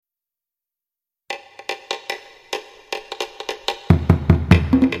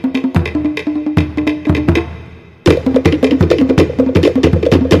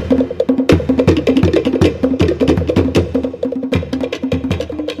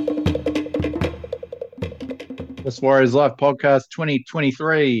This Warriors Life podcast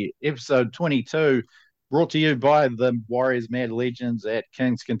 2023, episode 22, brought to you by the Warriors Mad Legends at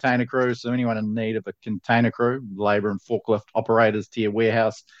King's Container Crew. So, anyone in need of a container crew, labour and forklift operators to your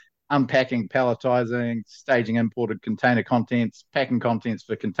warehouse, unpacking, palletizing, staging imported container contents, packing contents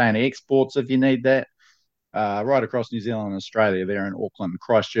for container exports if you need that. Right across New Zealand and Australia, they're in Auckland,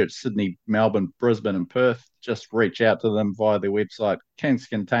 Christchurch, Sydney, Melbourne, Brisbane, and Perth. Just reach out to them via their website,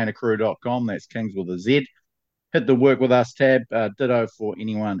 kingscontainercrew.com. That's Kings with a Z. Hit the work with us tab. Ditto for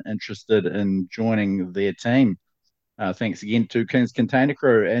anyone interested in joining their team. Thanks again to King's Container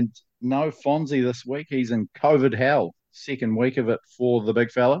Crew. And no Fonzie this week. He's in COVID hell. Second week of it for the big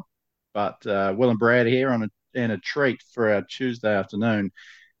fella. But Will and Brad here and a treat for our Tuesday afternoon.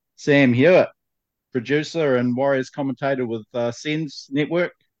 Sam Hewat, producer and Warriors commentator with Sens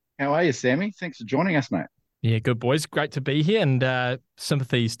Network. How are you, Sammy? Thanks for joining us, mate. Yeah, good boys. Great to be here, and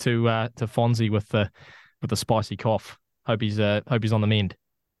sympathies to Fonzie with the spicy cough. Hope he's on the mend.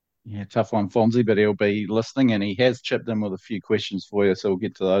 Yeah, tough one, Fonzie, but he'll be listening, and he has chipped in with a few questions for you, so we'll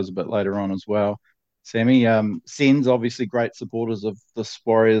get to those a bit later on as well. Sammy, Sens obviously great supporters of this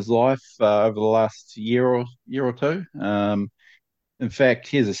Warriors Life over the last year or two. In fact,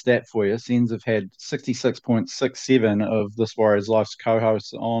 here's a stat for you. Sens have had 66.67 of this Warriors Life's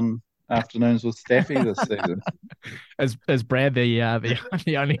co-hosts on afternoons with Staffy this season. Is Brad the only one?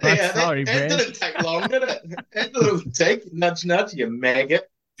 Yeah, Sorry, that Brad. didn't take long, did it? That little take, nudge, nudge, you maggot.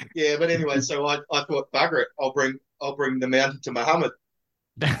 Yeah, but anyway, so I thought, bugger it, I'll bring the mountain to Muhammad.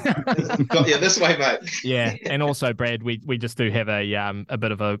 Got you this way, mate. Yeah, and also, Brad, we just do have a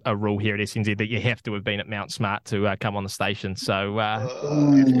bit of a rule here at SNZ that you have to have been at Mount Smart to come on the station. So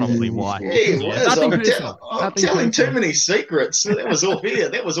that's probably why. Yeah, I'm telling too many secrets. That was all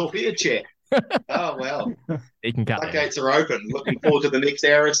here, chat. Oh, well. You can cut. Gates are open. Looking forward to the next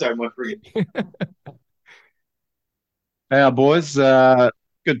hour or so, my friend. Hey, boys.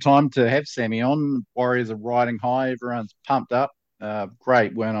 Good time to have Sammy on. Warriors are riding high. Everyone's pumped up.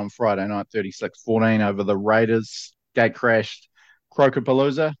 Great win on Friday night, 36-14 over the Raiders. Gate crashed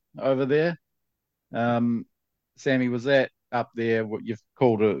Crocopalooza over there. Sammy, was that up there? What you've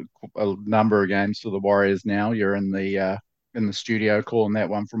called a number of games for the Warriors now. You're in the studio calling that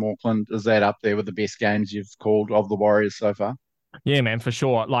one from Auckland. Is that up there with the best games you've called of the Warriors so far? Yeah, man, for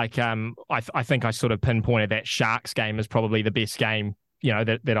sure. Like, I think I sort of pinpointed that Sharks game as probably the best game,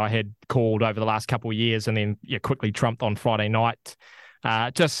 that I had called over the last couple of years, and then quickly trumped on Friday night.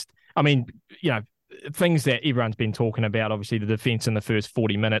 Things that everyone's been talking about, obviously the defence in the first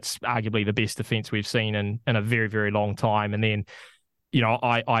 40 minutes, arguably the best defence we've seen in a very, very long time. And then,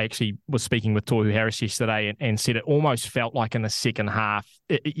 I actually was speaking with Tohu Harris yesterday and said it almost felt like in the second half,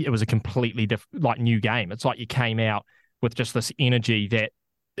 it was a completely new game. It's like you came out with just this energy that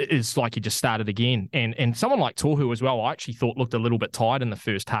is like you just started again. And someone like Tohu as well, I actually thought looked a little bit tired in the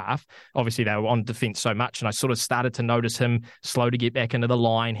first half. Obviously, they were on defence so much, and I sort of started to notice him slow to get back into the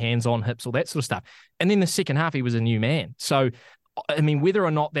line, hands on hips, all that sort of stuff. And then the second half, he was a new man. So, I mean, whether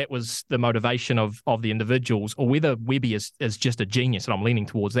or not that was the motivation of the individuals, or whether Webby is just a genius, and I'm leaning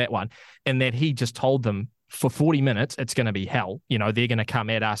towards that one, and that he just told them, for 40 minutes, it's going to be hell. They're going to come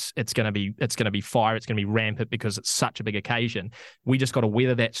at us. It's going to be fire. It's going to be rampant because it's such a big occasion. We just got to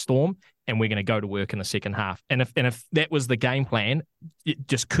weather that storm, and we're going to go to work in the second half. And if that was the game plan, it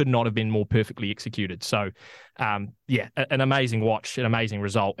just could not have been more perfectly executed. So, an amazing watch, an amazing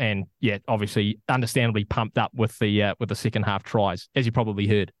result, and obviously, understandably pumped up with the second half tries, as you probably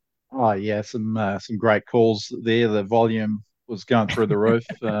heard. Oh yeah, some great calls there. The volume was going through the roof.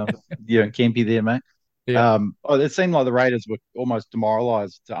 You and Kempy there, mate. Yeah. It seemed like the Raiders were almost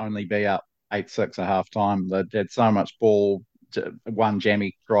demoralised to only be up 8-6 at half time. They had so much ball. One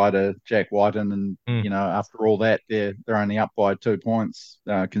jammy try to Jack Whiten, and after all that, they're only up by 2 points.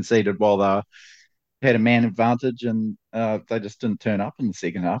 Conceded while they had a man advantage, and they just didn't turn up in the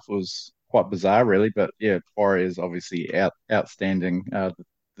second half. It was quite bizarre, really. But yeah, Warriors obviously outstanding the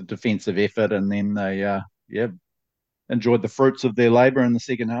defensive effort, and then they enjoyed the fruits of their labour in the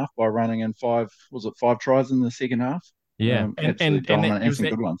second half by running in five tries in the second half? Yeah, and some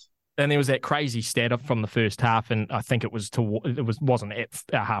good ones. And there was that crazy stat up from the first half, and I think it wasn't at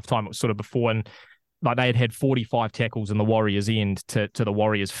halftime. It was sort of before, and like they had 45 tackles in the Warriors' end to the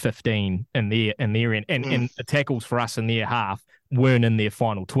Warriors' 15 in their end, and the tackles for us in their half weren't in their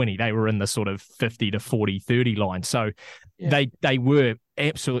final 20. They were in the sort of 50 to 40, 30 line. So they were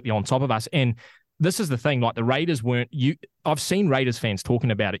absolutely on top of us. And this is the thing, like the Raiders I've seen Raiders fans talking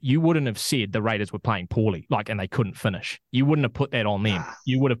about it. You wouldn't have said the Raiders were playing poorly, and they couldn't finish. You wouldn't have put that on them.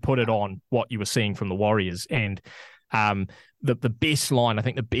 You would have put it on what you were seeing from the Warriors. And the best line, I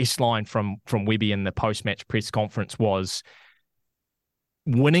think the best line from Webby in the post-match press conference was,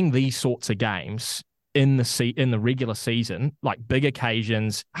 winning these sorts of games in the regular season, like big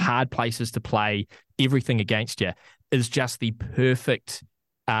occasions, hard places to play, everything against you, is just the perfect,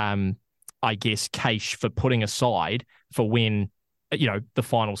 I guess, case for putting aside for when, the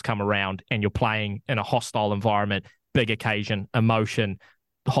finals come around and you're playing in a hostile environment, big occasion, emotion,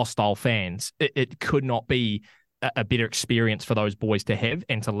 hostile fans. It could not be a better experience for those boys to have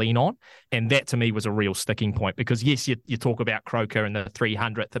and to lean on. And that to me was a real sticking point, because yes, you talk about Croker and the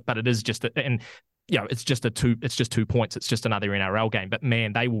 300th, but it is just it's just 2 points. It's just another NRL game. But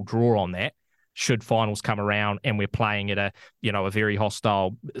man, they will draw on that should finals come around and we're playing at a very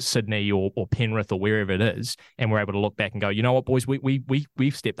hostile Sydney or Penrith or wherever it is, and we're able to look back and go, you know what, boys,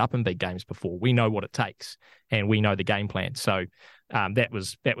 we've stepped up in big games before. We know what it takes and we know the game plan. So that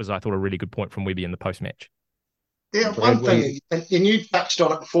was I thought a really good point from Webby in the post match. Yeah, one thing, and you touched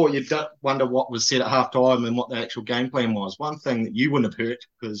on it before, you wonder what was said at halftime and what the actual game plan was. One thing that you wouldn't have heard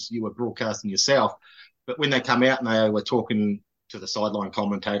because you were broadcasting yourself, but when they come out and they were talking to the sideline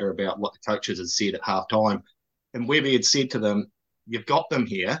commentator about what the coaches had said at halftime, and Webby had said to them, you've got them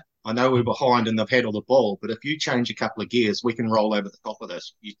here. I know we're behind and they've had all the ball, but if you change a couple of gears, we can roll over the top of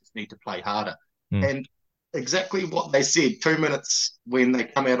this. You just need to play harder. And exactly what they said 2 minutes when they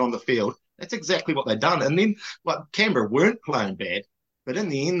come out on the field, that's exactly what they've done. And then, like, Canberra weren't playing bad, but in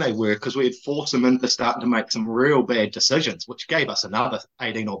the end they were, because we had forced them into starting to make some real bad decisions, which gave us another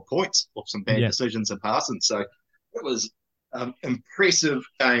 18 odd points of some bad decisions and passing. So it was an impressive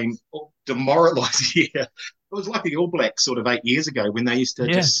game, demoralising. It was like the All Blacks sort of 8 years ago when they used to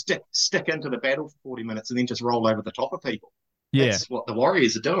just stick into the battle for 40 minutes and then just roll over the top of people. That's what the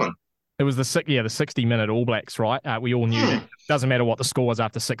Warriors are doing. It was the 60-minute All Blacks, right? We all knew that. It doesn't matter what the score was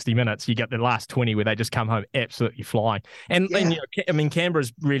after 60 minutes. You get the last 20 where they just come home absolutely flying. And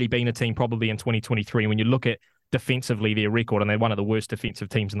Canberra's really been a team probably in 2023. When you look at defensively their record, and they're one of the worst defensive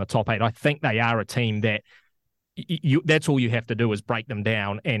teams in the top 8, I think they are a team that that's all you have to do is break them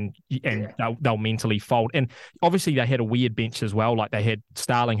down and they'll mentally fold. And obviously they had a weird bench as well. Like they had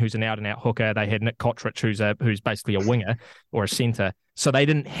Starling, who's an out-and-out hooker. They had Nick Kotrich, who's basically a winger or a centre. So they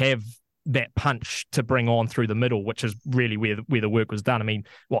didn't have that punch to bring on through the middle, which is really where the work was done. I mean,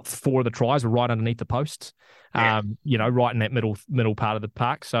 4 of the tries were right underneath the posts, right in that middle part of the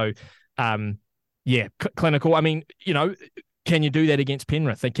park. So, clinical. I mean, can you do that against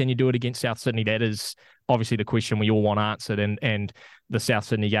Penrith? And can you do it against South Sydney? That is obviously the question we all want answered. And the South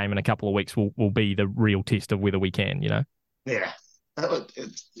Sydney game in a couple of weeks will be the real test of whether we can, Yeah.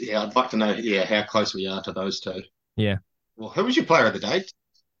 I'd like to know, how close we are to those two. Yeah. Well, who was your player of the day?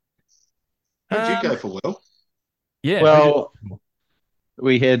 Who did you go for, Will? Yeah. Well,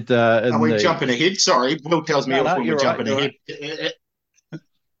 we had... are we jumping ahead? Sorry, Will tells me off when we're jumping ahead.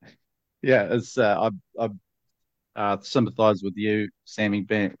 Yeah, it's I sympathise with you, Sammy,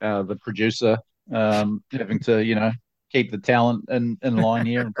 being the producer, having to, keep the talent in line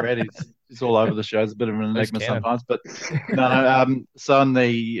here. And Brad, he's all over the show. It's a bit of an enigma sometimes. But so in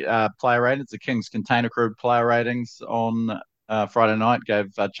the player ratings, the Kings Container Crew player ratings on Friday night gave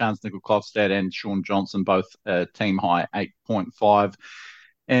Chance Nickel-Klofstad and Sean Johnson both team high 8.5.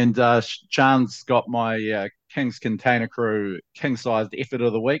 And Chance got my Kings Container Crew king-sized effort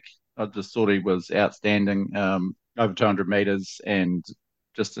of the week. I just thought he was outstanding, over 200 metres and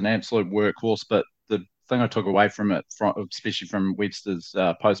just an absolute workhorse. But the thing I took away from it, especially from Webster's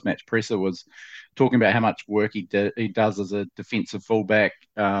post-match presser, was talking about how much work he does as a defensive fullback,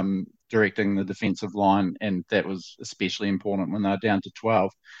 directing the defensive line, and that was especially important when they're down to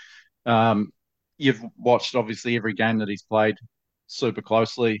 12. You've watched, obviously, every game that he's played super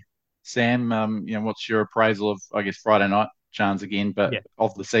closely. Sam, what's your appraisal of, I guess, Friday night, Chance again, but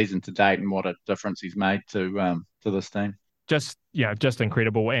of the season to date and what a difference he's made to this team? Just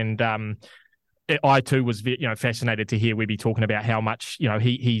incredible. And I too was fascinated to hear Webby talking about how much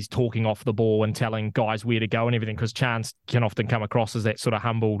he's talking off the ball and telling guys where to go and everything, because Chance can often come across as that sort of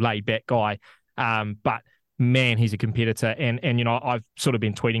humble, laid back guy. But man, he's a competitor, and I've sort of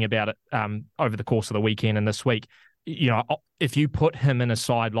been tweeting about it over the course of the weekend and this week. If you put him in a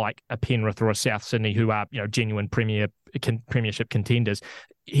side like a Penrith or a South Sydney, who are genuine premiership contenders,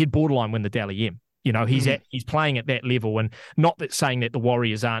 he'd borderline win the Dally M. He's playing at that level, and not that saying that the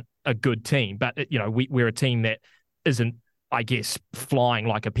Warriors aren't a good team, but we're a team that isn't, I guess, flying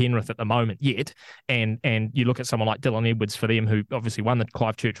like a Penrith at the moment yet. And you look at someone like Dylan Edwards for them, who obviously won the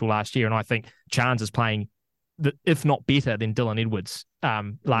Clive Churchill last year, and I think Chance is playing, if not better than Dylan Edwards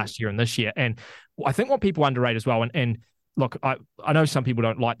last year and this year. And I think what people underrate as well, and look, I know some people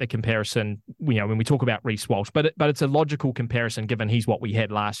don't like the comparison, when we talk about Reece Walsh, but it's a logical comparison given he's what we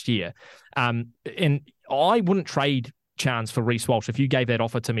had last year. And I wouldn't trade Chance for Reece Walsh. If you gave that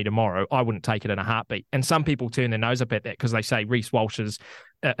offer to me tomorrow, I wouldn't take it in a heartbeat. And some people turn their nose up at that because they say Reece Walsh is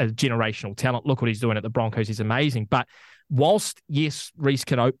a generational talent. Look what he's doing at the Broncos. He's amazing. But whilst, yes, Reece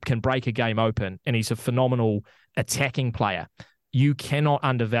can break a game open and he's a phenomenal attacking player, you cannot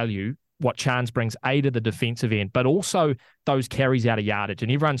undervalue what Chance brings, to the defensive end, but also those carries out of yardage.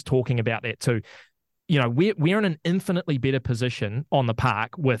 And everyone's talking about that too. We're in an infinitely better position on the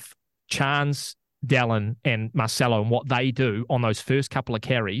park with Chance, Dallin and Marcelo and what they do on those first couple of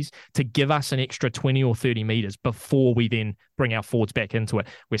carries to give us an extra 20 or 30 metres before we then bring our forwards back into it.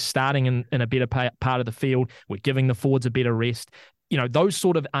 We're starting in a better part of the field. We're giving the forwards a better rest. Those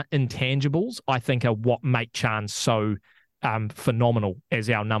sort of intangibles, I think, are what make Chance so phenomenal as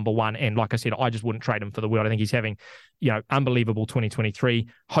our number one. And like I said, I just wouldn't trade him for the world. I think he's having, unbelievable 2023.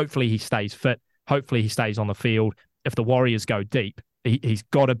 Hopefully he stays fit. Hopefully he stays on the field. If the Warriors go deep, he's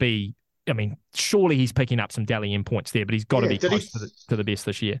got to be, surely he's picking up some Dally M points there, but he's got to be close to the best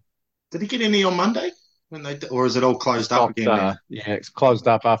this year. Did he get any on Monday? Or is it all closed up again? It's closed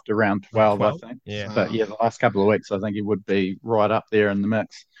up after round 12, I think. Yeah. But the last couple of weeks, I think he would be right up there in the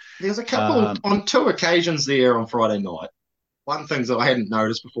mix. There's a couple on two occasions there on Friday night. One thing that I hadn't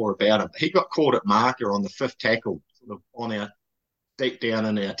noticed before about him, he got caught at marker on the fifth tackle, sort of on our deep down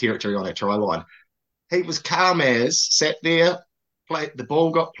in our territory on our try line. He was calm as, sat there, the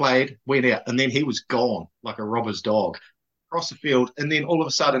ball got played, went out, and then he was gone like a robber's dog across the field, and then all of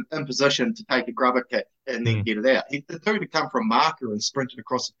a sudden in position to take a grubber kick and then get it out. The dude had come from marker and sprinted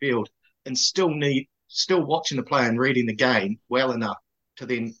across the field and still watching the play and reading the game well enough to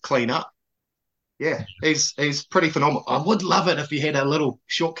then clean up. Yeah, he's pretty phenomenal. I would love it if he had a little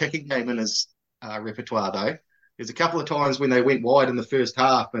short kicking game in his repertoire, though. There's a couple of times when they went wide in the first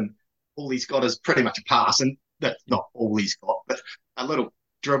half and all he's got is pretty much a pass, and that's not all he's got, but a little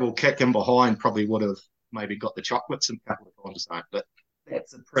dribble kick in behind probably would have maybe got the chocolates a couple of times, but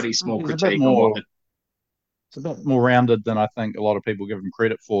that's a pretty small critique. It's a bit more rounded than I think a lot of people give him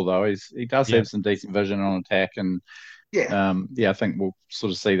credit for, though. He does have some decent vision on attack, and I think we'll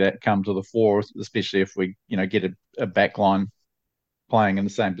sort of see that come to the fore, especially if we, get a back line playing in the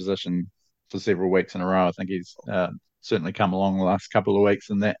same position for several weeks in a row. I think he's certainly come along the last couple of weeks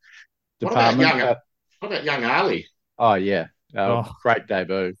in that department. What about young Ali? Oh, yeah. Great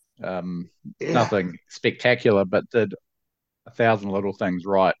debut. Nothing spectacular, but did 1,000 little things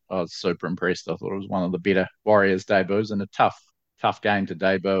right. I was super impressed. I thought it was one of the better Warriors debuts, and a tough game to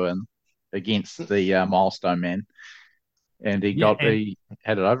debut in against the milestone man. And he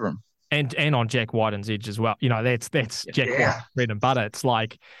had it over him. And on Jack Whiten's edge as well. That's Jack White's bread and butter. It's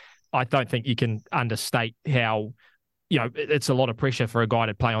like, I don't think you can understate how, it's a lot of pressure for a guy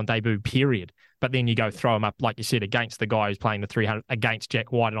to play on debut, period. But then you go throw him up, like you said, against the guy who's playing the 300, against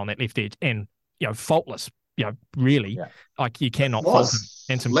Jack White on that left edge, and, faultless, really. Yeah. Like, you cannot fault him.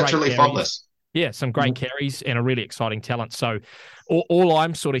 And some literally great faultless. Yeah, some great carries and a really exciting talent. So all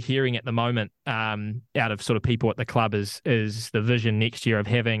I'm sort of hearing at the moment out of sort of people at the club is the vision next year of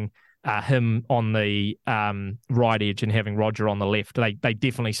having him on the right edge and having Roger on the left. They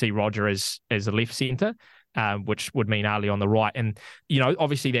definitely see Roger as a left centre, which would mean Ali on the right. And,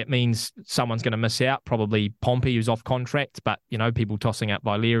 obviously that means someone's going to miss out, probably Pompey, who's off contract, but, people tossing out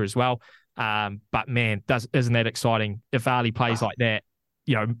Villiers as well. But, man, isn't that exciting? If Ali plays like that,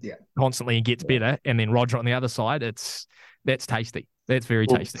 constantly and gets better, and then Roger on the other side, that's tasty. That's very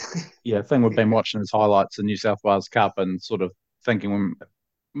tasty. Yeah, I think we've been watching his highlights in New South Wales Cup and sort of thinking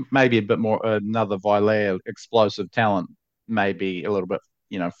maybe a bit more another Villiers explosive talent, maybe a little bit,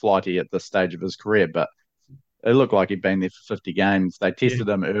 flighty at this stage of his career, but it looked like he'd been there for 50 games. They tested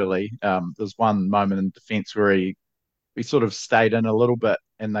him early. There's one moment in defence where he sort of stayed in a little bit,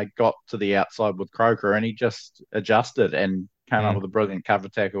 and they got to the outside with Croker, and he just adjusted and came up with a brilliant cover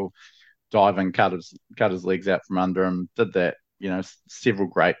tackle, diving, cut his legs out from under him, did that, several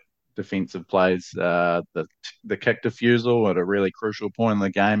great defensive plays, the kick defusal at a really crucial point in the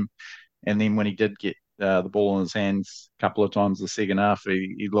game. And then when he did get the ball in his hands a couple of times the second half,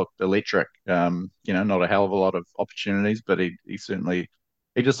 he looked electric. Not a hell of a lot of opportunities, but he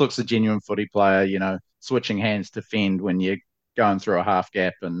just looks a genuine footy player, switching hands to fend when you're going through a half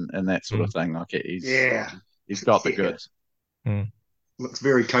gap and that sort of thing. Like he's got the goods. Looks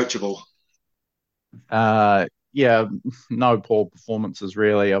very coachable. No poor performances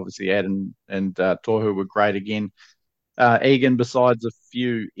really. Obviously, Adam and Tohu were great again. Egan, besides a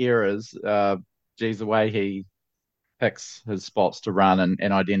few errors, the way he picks his spots to run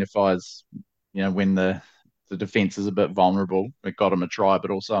and identifies, when the the defence is a bit vulnerable. It got him a try,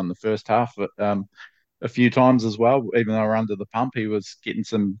 but also in the first half, a few times as well. Even though we're under the pump, he was getting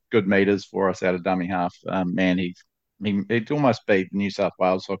some good meters for us out of dummy half. Man, he'd almost beat New South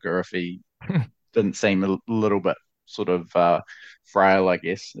Wales hooker if he didn't seem a little bit sort of frail, I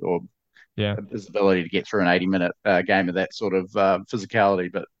guess, or his ability to get through an 80-minute game of that sort of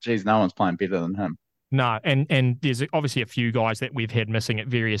physicality. But geez, no one's playing better than him. No, and there's obviously a few guys that we've had missing at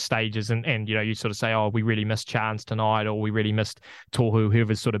various stages, and you sort of say, oh, we really missed Chance tonight, or we really missed Tohu,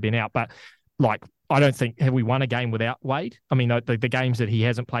 whoever's sort of been out. But like, I don't think, have we won a game without Wade? I mean, the games that he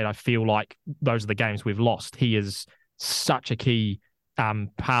hasn't played, I feel like those are the games we've lost. He is such a key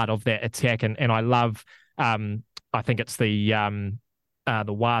part of that attack, and I love, I think it's the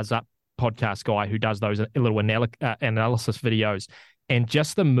Waz Up podcast guy who does those little analysis videos. And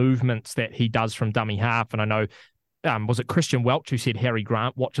just the movements that he does from dummy half. And I know, was it Christian Welch who said Harry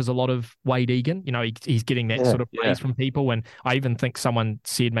Grant watches a lot of Wade Egan? He's getting that sort of praise from people. And I even think someone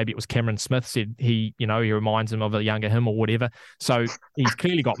said, maybe it was Cameron Smith, said he reminds him of a younger him or whatever. So he's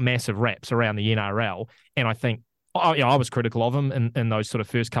clearly got massive reps around the NRL. And I think, I was critical of him in those sort of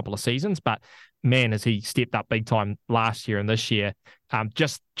first couple of seasons, but man, as he stepped up big time last year and this year,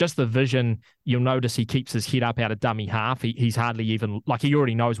 just the vision, you'll notice he keeps his head up out of dummy half. He's hardly even, like, he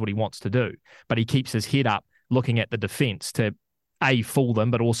already knows what he wants to do, but he keeps his head up looking at the defence to A, fool them,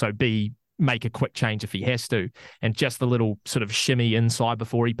 but also B, make a quick change if he has to. And just the little sort of shimmy inside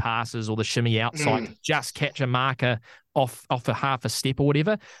before he passes, or the shimmy outside to just catch a marker off a half a step or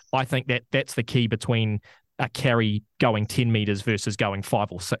whatever. I think that's the key between a carry going 10 meters versus going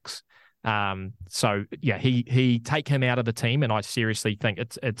 5 or 6. So yeah, he take him out of the team, and I seriously think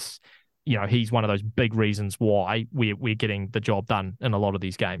it's he's one of those big reasons why we're getting the job done in a lot of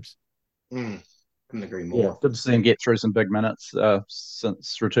these games. Couldn't agree more. Yeah, good to see him get through some big minutes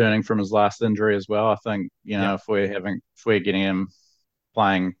since returning from his last injury as well. I think if we're getting him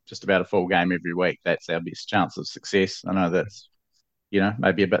playing just about a full game every week, that's our best chance of success. I know that's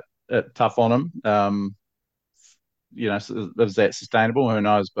maybe a bit tough on him. Is that sustainable? Who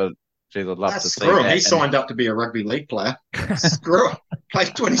knows? But geez, I'd love to see that. He signed up to be a rugby league player. Screw it. Play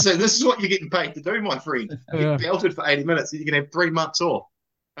 27. This is what you're getting paid to do, my friend. You get belted for 80 minutes, you can have 3 months off.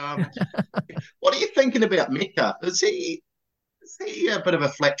 What are you thinking about Metcalf? Is he a bit of a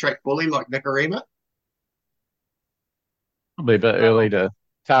flat track bully like Nikorima? Probably a bit early to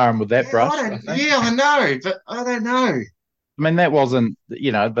tar him with that brush. I know, but I don't know. I mean, that wasn't,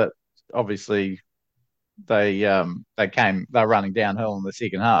 but obviously they were running downhill in the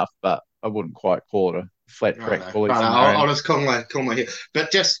second half, but I wouldn't quite call it a flat track bully. I'll just call my head.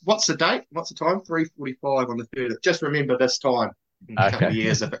 But just, what's the date? What's the time? 3:45 on the 3rd. Just remember this time in a couple of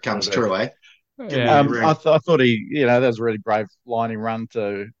years if it comes true, eh? Yeah. I thought he, that was a really brave lining run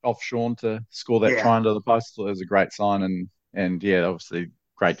off Sean to score that try into the post. So it was a great sign, and obviously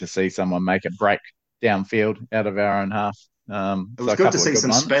great to see someone make a break downfield out of our own half. It was good to see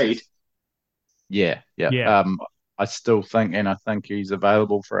some speed. Yeah. I still think, and I think he's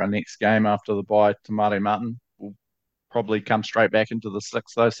available for our next game after the bye. Tamati Martin will probably come straight back into the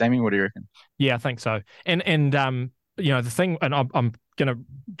 6, though. Sammy, what do you reckon? Yeah, I think so. And the thing, and I'm going to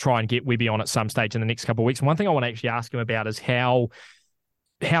try and get Webby on at some stage in the next couple of weeks. And one thing I want to actually ask him about is how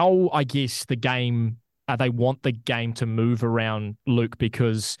I guess the game, they want the game to move around Luke,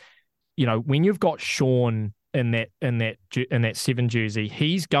 because when you've got Sean in that 7 jersey,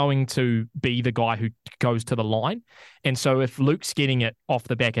 he's going to be the guy who goes to the line. And so if Luke's getting it off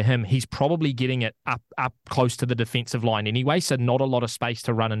the back of him, he's probably getting it up close to the defensive line anyway, so not a lot of space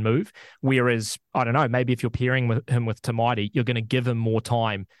to run and move. Whereas, I don't know, maybe if you're pairing him with Tamati, you're going to give him more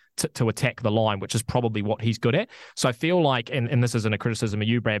time to attack the line, which is probably what he's good at. So I feel like, and this isn't a criticism of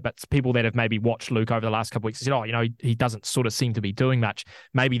you, Brad, but people that have maybe watched Luke over the last couple of weeks said, he doesn't sort of seem to be doing much.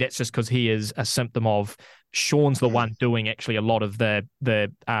 Maybe that's just because he is a symptom of Sean's the one doing actually a lot of the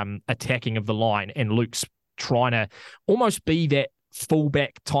attacking of the line, and Luke's trying to almost be that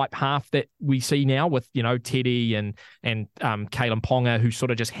fullback type half that we see now with Teddy and Kalen Ponga, who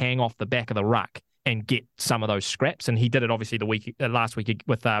sort of just hang off the back of the ruck and get some of those scraps. And he did it obviously last week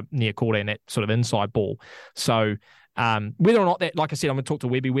with Niakore and that sort of inside ball. So whether or not that, like I said, I'm going to talk to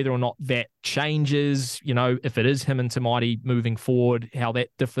Webby, whether or not that changes, if it is him and Tamati moving forward, how that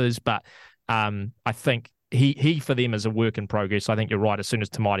differs. But I think he for them is a work in progress. I think you're right. As soon as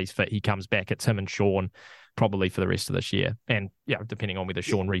Tamati's fit, he comes back. It's him and Sean probably for the rest of this year. And depending on whether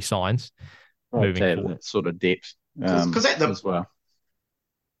Sean re-signs moving forward. That sort of depth as well.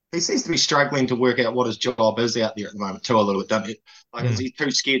 He seems to be struggling to work out what his job is out there at the moment too, a little bit, doesn't he? Like, is he too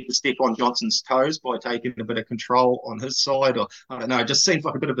scared to step on Johnson's toes by taking a bit of control on his side? Or, I don't know, it just seems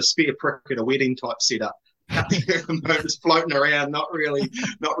like a bit of a spear prick at a wedding type setup. just floating around, not really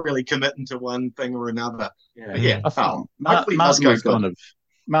committing to one thing or another. But yeah, I think hopefully it does go good.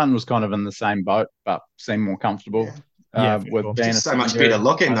 Martin was kind of in the same boat, but seemed more comfortable. With sure. Dennis. Just so much better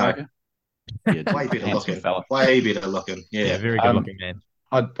looking though. Yeah, Way better looking. Fella. Way better looking. Yeah, very good looking man.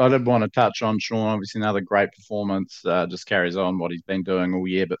 I did want to touch on Sean. Obviously, another great performance. Just carries on what he's been doing all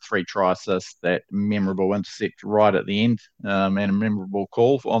year. But 3 try assists, that memorable intercept right at the end, and a memorable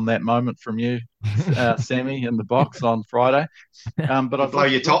call on that moment from you, Sammy, in the box on Friday. But I blow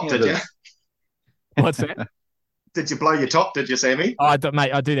your top, did you? What's that? Did you blow your top? Did you, Sammy?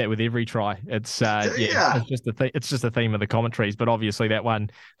 Mate, I do that with every try. It's it's just the theme of the commentaries. But obviously, that one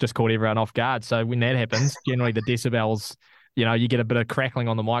just caught everyone off guard. So when that happens, generally the decibels, you get a bit of crackling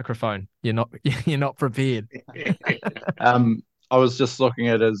on the microphone. You're not prepared. I was just looking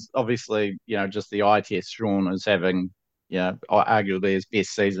at his, obviously, just the eye test. Sean is having, arguably his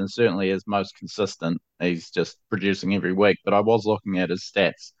best season. Certainly his most consistent. He's just producing every week. But I was looking at his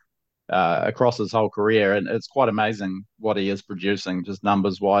stats across his whole career, and it's quite amazing what he is producing, just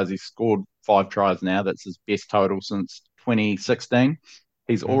numbers wise. He's scored 5 tries now. That's his best total since 2016.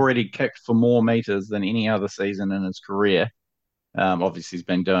 He's already kicked for more meters than any other season in his career. Obviously, he's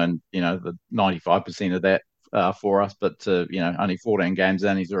been doing, the 95% of that for us, but only 14 games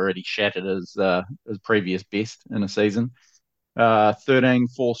in, he's already shattered his previous best in a season. 13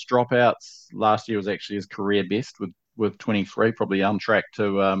 forced dropouts. Last year was actually his career best with 23, probably on track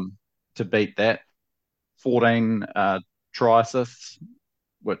to beat that. 14 try assists,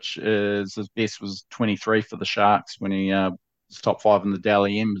 which is his best was 23 for the Sharks when he was top 5 in the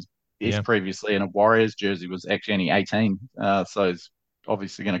Dally M. His best previously in a Warriors jersey was actually only 18. So he's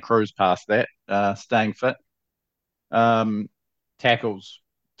obviously going to cruise past that, staying fit. Tackles,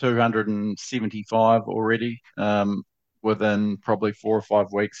 275 already. Within probably 4 or 5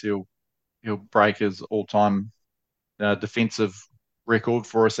 weeks, he'll break his all-time defensive record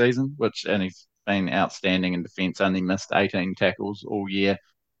for a season, and he's been outstanding in defence. Only missed 18 tackles all year.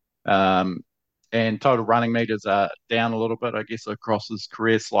 And total running meters are down a little bit, I guess, across his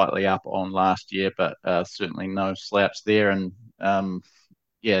career, slightly up on last year, but certainly no slouch there. And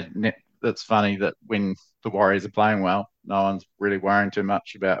it's funny that when the Warriors are playing well, no one's really worrying too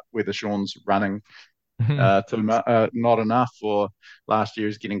much about whether Sean's running not enough, or last year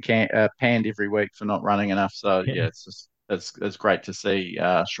is getting panned every week for not running enough. So it's great to see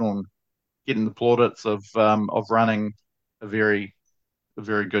Sean getting the plaudits of running a very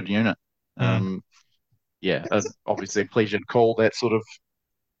good unit. Obviously a pleasure to call that sort of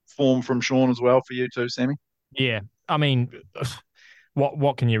form from Sean as well for you too, Sammy. Yeah, I mean,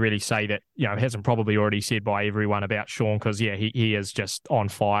 what can you really say that hasn't probably already said by everyone about Sean? Because he is just on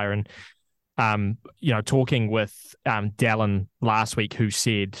fire. And talking with Dallin last week, who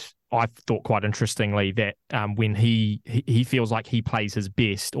said, I thought quite interestingly, that when he feels like he plays his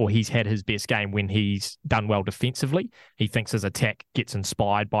best, or he's had his best game when he's done well defensively. He thinks his attack gets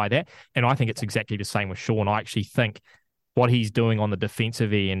inspired by that. And I think it's exactly the same with Sean. I actually think what he's doing on the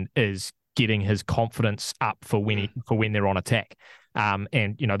defensive end is getting his confidence up for when they're on attack. And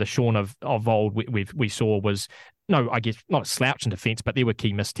the Sean of old we saw was, no, I guess not a slouch in defence, but there were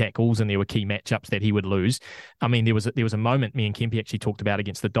key missed tackles and there were key matchups that he would lose. I mean, there was a moment me and Kempe actually talked about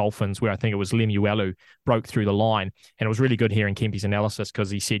against the Dolphins where I think it was Lemuelu broke through the line, and it was really good hearing Kempe's analysis, because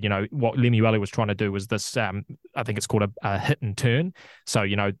he said, what Lemuelu was trying to do was this, I think it's called a hit and turn. So,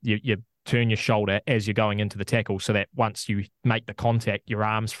 you turn your shoulder as you're going into the tackle so that once you make the contact, your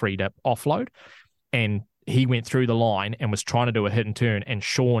arm's free to offload. And he went through the line and was trying to do a hit and turn, and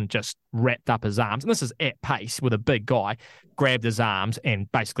Sean just wrapped up his arms. And this is at pace with a big guy, grabbed his arms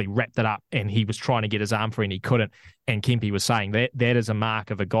and basically wrapped it up. And he was trying to get his arm free and he couldn't. And Kempe was saying that is a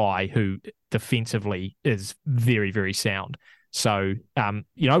mark of a guy who defensively is very, very sound. So,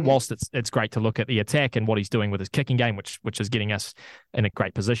 whilst it's great to look at the attack and what he's doing with his kicking game, which is getting us in a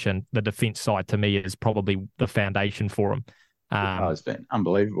great position, the defense side to me is probably the foundation for him. It's been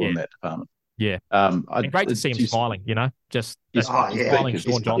unbelievable in that department. Yeah. Great to see him smiling, smiling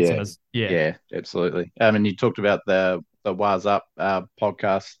Sean Johnson is. Yeah, absolutely. And you talked about the Waz Up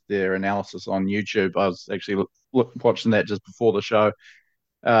podcast, their analysis on YouTube. I was actually watching that just before the show,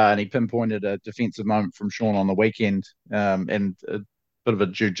 and he pinpointed a defensive moment from Sean on the weekend, and a bit of a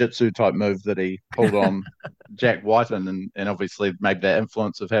jiu-jitsu type move that he pulled on Jack Whiten, and obviously maybe that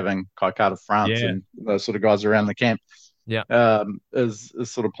influence of having Kaikata France and those sort of guys around the camp. Is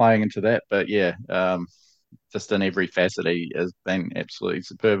sort of playing into that. But just in every facet he has been absolutely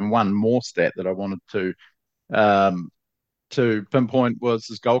superb. And one more stat that I wanted to pinpoint was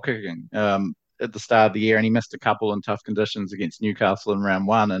his goal kicking at the start of the year, and he missed a couple in tough conditions against Newcastle in round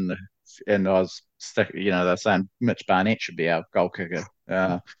 1, and the and I was they're saying Mitch Barnett should be our goal kicker.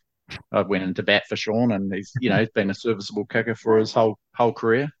 I went into bat for Sean, and he's been a serviceable kicker for his whole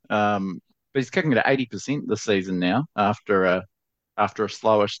career. But he's kicking at 80% this season now after a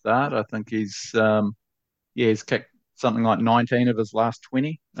slowish start. I think he's kicked something like 19 of his last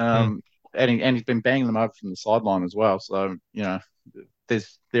 20. And he's been banging them over from the sideline as well. So,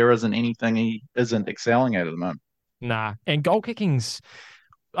 there isn't anything he isn't excelling at the moment. Nah. And goal kicking's,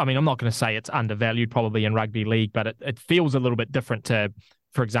 I mean, I'm not going to say it's undervalued probably in rugby league, but it feels a little bit different to,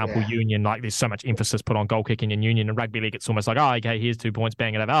 for example, Union. Like there's so much emphasis put on goal kicking in Union. And rugby league, it's almost like, oh, okay, here's 2 points,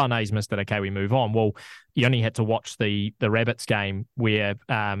 bang it over. Oh, no, he's missed it. Okay, we move on. Well, you only had to watch the Rabbits game where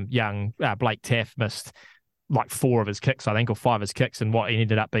young Blake Taff missed like 4 of his kicks, I think, or 5 of his kicks, and what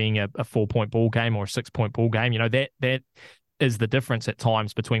ended up being a 4-point ball game or a 6-point ball game. That is the difference at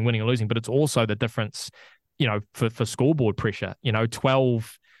times between winning and losing, but it's also the difference, for scoreboard pressure.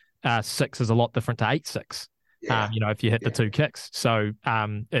 12-6 is a lot different to 8-6. If you hit the 2 kicks. So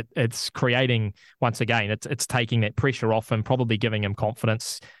it's creating, once again, it's taking that pressure off and probably giving him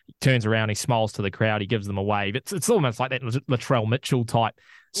confidence. He turns around, he smiles to the crowd, he gives them a wave. It's almost like that Latrell Mitchell type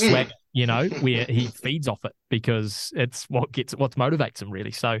swagger, where he feeds off it because it's what motivates him really.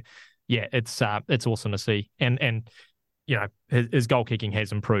 So yeah, it's awesome to see. And his goal kicking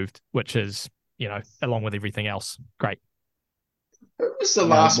has improved, which is, along with everything else, great. Who was the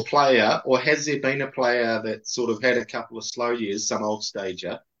last player, or has there been a player that sort of had a couple of slow years, some old stager,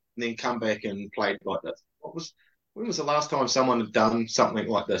 and then come back and played like this? When was the last time someone had done something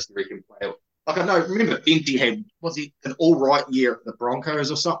like this that he can play? Like I know, remember Benty was he an all right year at the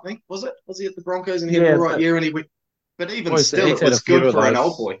Broncos or something? Was he at the Broncos and he had an all right year and he went? But even still, it was good for an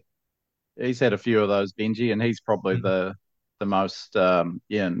old boy. He's had a few of those, Benji, and he's probably the most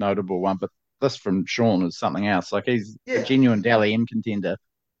notable one. But this from Sean is something else. Like he's a genuine Dally M contender.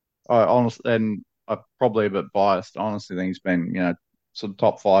 I honestly, and I'm probably a bit biased. I honestly think he's been, sort of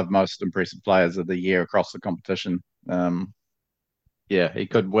top 5 most impressive players of the year across the competition. He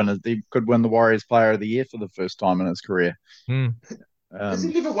could win the Warriors Player of the Year for the first time in his career. Has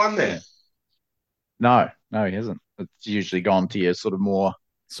he never won that? No, he hasn't. It's usually gone to your sort of more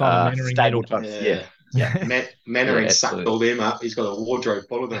stable types. Mannering sucked all them up. He's got a wardrobe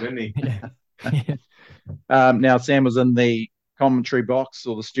full of them, hasn't he? Now Sam was in the commentary box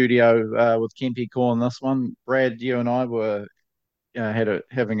or the studio with Kempy calling this one. Brad, you and I were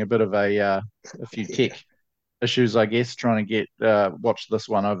having a bit of a few tech issues, I guess, trying to get watch this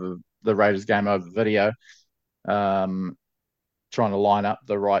one over the Raiders game over video, trying to line up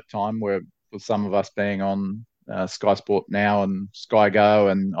the right time with some of us being on Sky Sport Now and Sky Go,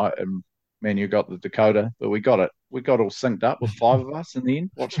 and you got the Dakota, but we got all synced up with 5 of us in the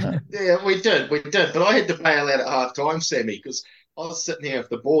end watching it. Yeah, we did, but I had to bail out at half time, Sammy, because I was sitting here with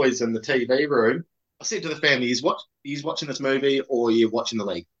the boys in the TV room. I said to the family, "He's watching this movie, or you're watching the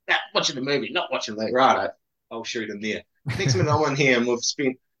league?" Nah, watching the movie, not watching the league. Right, I'll shoot him there. Next minute I'm on here and we've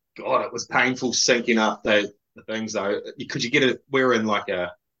spent, God, it was painful syncing up the things though, because you get it, we're in like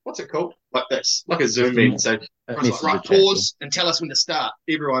a, what's it called? Like this, like a Zoom meeting. So I was like, right, pause and tell us when to start.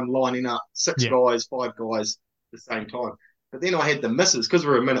 Everyone lining up, 6 guys, 5 guys at the same time. But then I had the missus, because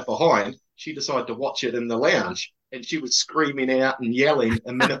we were a minute behind, she decided to watch it in the lounge and she was screaming out and yelling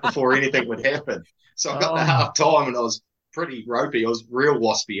a minute before anything would happen. So I got to half time and I was pretty ropey. I was real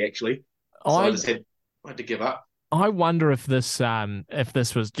waspy actually. So I had to give up. I wonder if this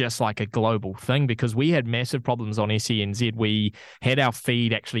was just like a global thing, because we had massive problems on SENZ. We had our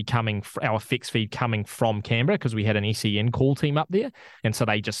feed actually our FX feed coming from Canberra because we had an SEN call team up there. And so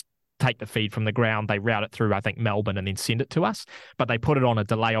they just take the feed from the ground, they route it through, I think, Melbourne, and then send it to us. But they put it on a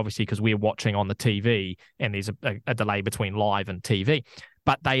delay, obviously, because we're watching on the TV and there's a delay between live and TV.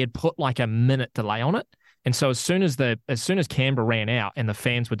 But they had put like a minute delay on it. And so as soon as Canberra ran out and the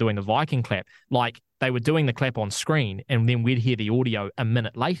fans were doing the Viking clap, like they were doing the clap on screen and then we'd hear the audio a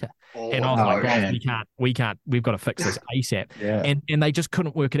minute later. And I was like, guys, we can't, we've got to fix this ASAP. And they just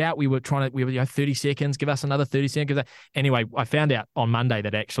couldn't work it out. We were 30 seconds, give us another 30 seconds. Anyway, I found out on Monday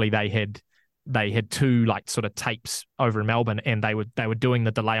that actually they had 2 like sort of tapes over in Melbourne and they were doing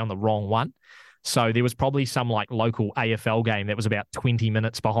the delay on the wrong one. So there was probably some like local AFL game that was about 20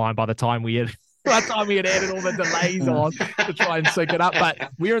 minutes behind by the time we had added all the delays on to try and sync it up. But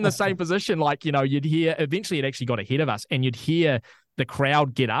we're in the same position. Like, you'd hear, eventually it actually got ahead of us and you'd hear the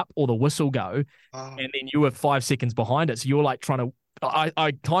crowd get up or the whistle go. And then you were 5 seconds behind it. So you're like trying to,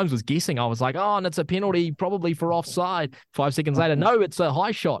 I times was guessing. I was like, and it's a penalty probably for offside. 5 seconds later, no, it's a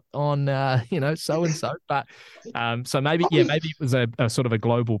high shot on, so-and-so. But so maybe it was a sort of a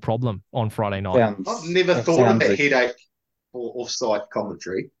global problem on Friday night. I've never thought of that headache for offside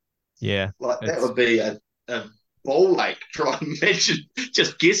commentary. Yeah. Like that would be a ball ache. Try and imagine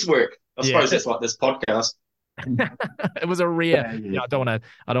just guesswork. I suppose that's like this podcast. It was a rare. I don't want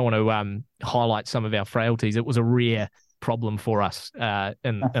to highlight some of our frailties. It was a rare problem for us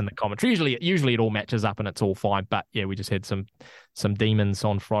in the commentary. Usually it all matches up and it's all fine. But yeah, we just had some demons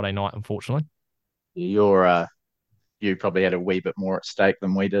on Friday night, unfortunately. You probably had a wee bit more at stake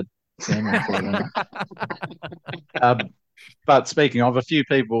than we did, Sam. But speaking of, a few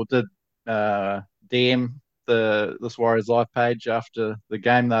people did DM this Warriors Life page after the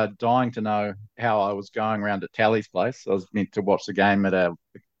game. They're dying to know how I was going around at Tally's place. I was meant to watch the game at a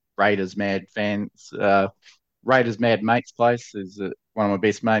Raiders Mad mate's place. Is one of my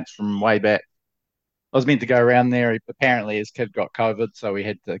best mates from way back. I was meant to go around there. Apparently, his kid got COVID, so we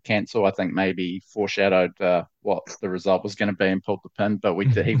had to cancel. I think maybe foreshadowed what the result was going to be and pulled the pin. But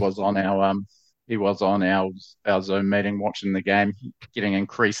he was on our Zoom meeting watching the game, getting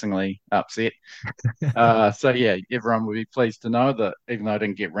increasingly upset. So yeah, everyone would be pleased to know that even though I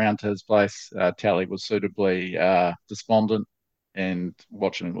didn't get round to his place, Tally was suitably despondent and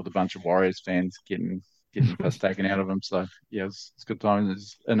watching it with a bunch of Warriors fans getting the piss taken out of him. So yeah, it's good time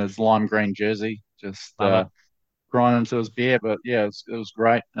in his lime green jersey, just crying into his beer. But yeah, it was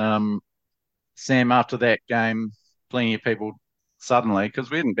great. Sam, after that game, plenty of people suddenly,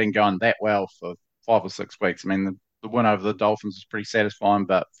 because we hadn't been going that well for 5 or 6 weeks. I mean, the win over the Dolphins was pretty satisfying,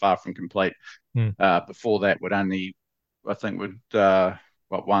 but far from complete. Before that, I think we'd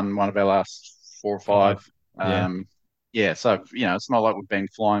won one of our last 4 or 5. So it's not like we've been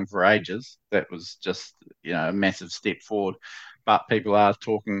flying for ages. That was just a massive step forward. But people are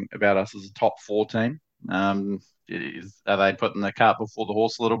talking about us as a top 4 team. Are they putting the cart before the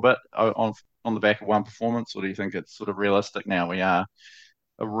horse a little bit on the back of one performance, or do you think it's sort of realistic now? We are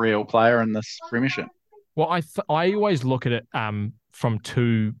a real player in this premiership. Well, I always look at it from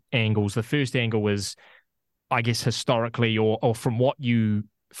 2 angles. The first angle is, I guess, historically or from what you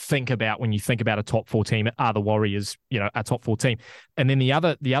think about when you think about a top 4 team. Are the Warriors, a top 4 team? And then the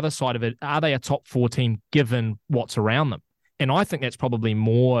other side of it, are they a top 4 team given what's around them? And I think that's probably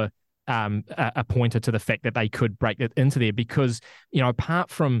more a pointer to the fact that they could break it into there because,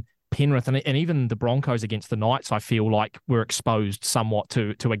 apart from Penrith and even the Broncos against the Knights, I feel like we're exposed somewhat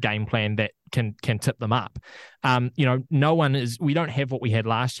to a game plan that can tip them up. We don't have what we had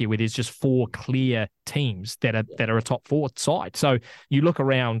last year where there's just 4 clear teams that are a top 4 side. So you look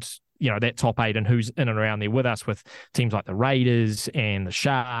around, that top 8 and who's in and around there with us with teams like the Raiders and the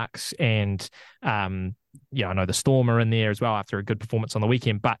Sharks and, I know the Storm are in there as well after a good performance on the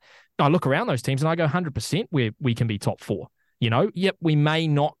weekend. But I look around those teams and I go 100% where we can be top 4. We're not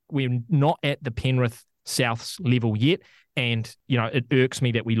at the Penrith Souths level yet. And, it irks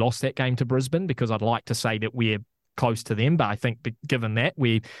me that we lost that game to Brisbane because I'd like to say that we're close to them. But I think given that,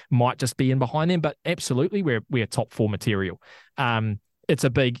 we might just be in behind them. But absolutely, we're top 4 material. It's a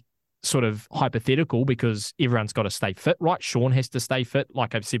big sort of hypothetical because everyone's got to stay fit, right? Sean has to stay fit.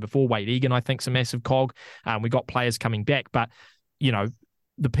 Like I've said before, Wade Egan, I think, is a massive cog. We got players coming back. But,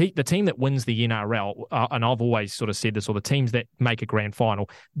 the team that wins the NRL, and I've always sort of said this, or the teams that make a grand final,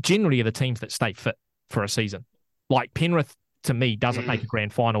 generally are the teams that stay fit for a season. Like Penrith, to me, doesn't make a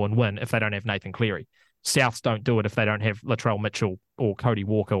grand final and win if they don't have Nathan Cleary. Souths don't do it if they don't have Latrell Mitchell or Cody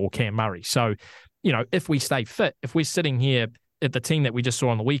Walker or Cam Murray. So, if we stay fit, if we're sitting here at the team that we just saw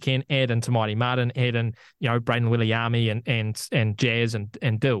on the weekend, add in Tamati Martin, add in, Braden Williami and Jazz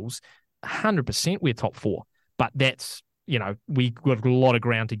and Dills, 100% we're top 4. But that's, we've got a lot of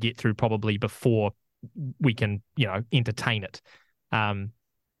ground to get through probably before we can, entertain it. That's,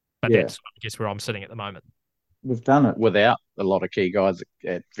 I guess, where I'm sitting at the moment. We've done it without a lot of key guys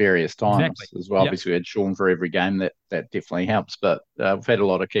at various times as well. Yep. Obviously, we had Sean for every game. That definitely helps. But we've had a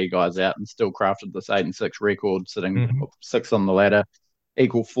lot of key guys out and still crafted this 8-6 record, sitting 6th on the ladder,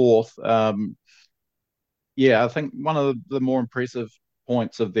 equal 4th. I think one of the more impressive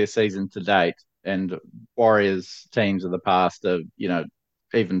points of their season to date, and Warriors teams of the past, even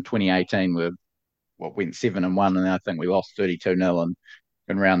 2018 went 7-1, and I think we lost 32-0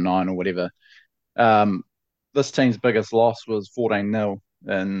 in round 9 or whatever. This team's biggest loss was 14-0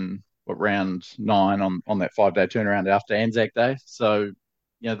 in round 9 on that 5-day turnaround after Anzac Day. So,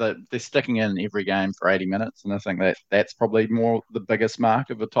 they're sticking in every game for 80 minutes, and I think that's probably more the biggest mark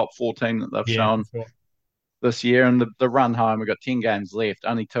of a top 4 team that they've shown this year. And the run home, we've got 10 games left,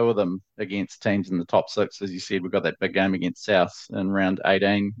 only 2 of them against teams in the top 6. As you said, we've got that big game against South in round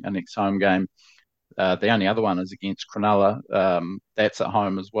 18, our next home game. The only other one is against Cronulla. That's at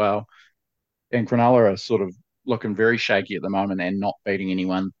home as well. And Cronulla are sort of looking very shaky at the moment and not beating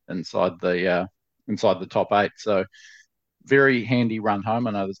anyone inside the top 8. So, very handy run home.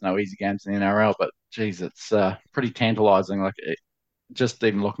 I know there's no easy games in the NRL, but geez, it's pretty tantalising. Just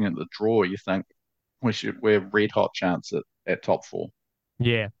even looking at the draw, you think we're red hot chance at top 4.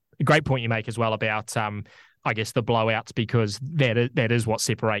 Yeah, a great point you make as well about I guess the blowouts, because that is what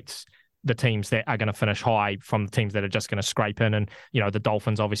separates the teams that are going to finish high from the teams that are just going to scrape in. And the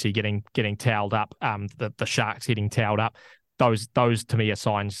Dolphins obviously getting towelled up, the Sharks getting towelled up. Those to me are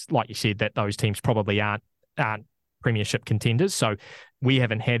signs, like you said, that those teams probably aren't premiership contenders. So we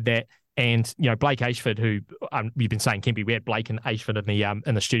haven't had that. And Blake Ashford, who you've been saying, Kempy, we had Blake and Ashford in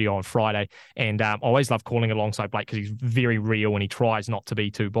the studio on Friday, and I always love calling alongside Blake because he's very real and he tries not to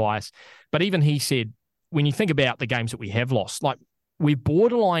be too biased. But even he said, when you think about the games that we have lost, like we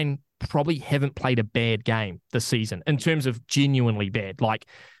borderline probably haven't played a bad game this season in terms of genuinely bad. Like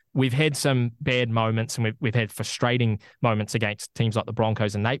we've had some bad moments and we've had frustrating moments against teams like the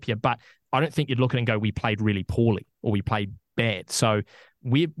Broncos and Napier, but I don't think you'd look at it and go, we played really poorly or we played bad. So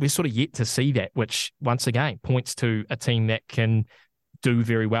we're sort of yet to see that, which once again points to a team that can do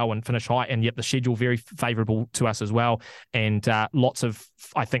very well and finish high, and yet the schedule very favourable to us as well. And lots of,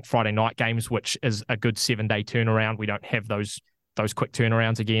 I think, Friday night games, which is a good 7-day turnaround. We don't have those quick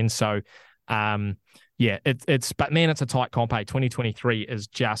turnarounds again. So, but man, it's a tight comp. 2023 is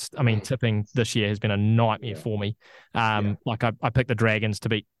just, tipping this year has been a nightmare for me. Like I picked the Dragons to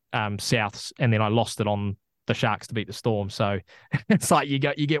beat Souths, and then I lost it on the Sharks to beat the Storm. So it's like you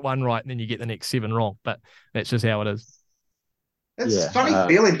get one right and then you get the next 7 wrong. But that's just how it is. It's funny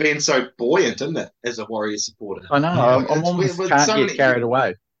feeling being so buoyant, isn't it, as a Warriors supporter? I know. I almost can't get carried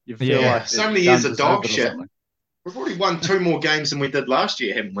away. You feel like so many years of dog shit. We've already won 2 more games than we did last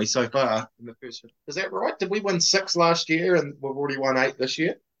year, haven't we, so far in the first? Is that right? Did we win 6 last year and we've already won 8 this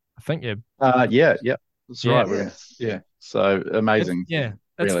year? I think, yeah. That's right. Yeah. So amazing.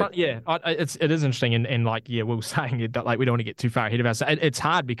 It's fun. Yeah, it is interesting, and like we were saying that like we don't want to get too far ahead of ourselves. It's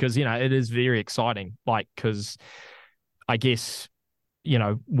hard because it is very exciting. Like because I guess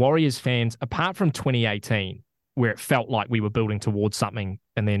Warriors fans, apart from 2018, where it felt like we were building towards something,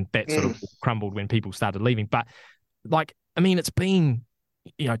 and then that sort of crumbled when people started leaving. But like it's been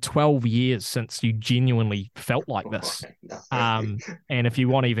 12 years since you genuinely felt like this. And if you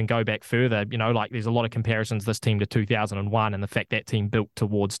want to even go back further, like there's a lot of comparisons, this team to 2001 and the fact that team built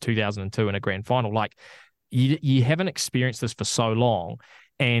towards 2002 in a grand final. Like you haven't experienced this for so long.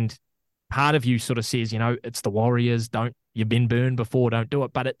 And part of you sort of says, it's the Warriors, you've been burned before, don't do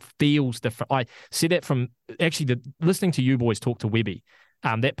it. But it feels different. I said that from actually listening to you boys talk to Webby,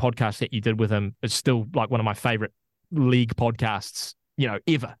 that podcast that you did with him is still like one of my favorite league podcasts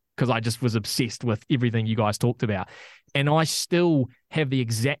ever, because I just was obsessed with everything you guys talked about. And I still have the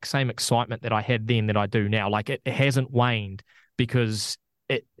exact same excitement that I had then that I do now. Like it hasn't waned because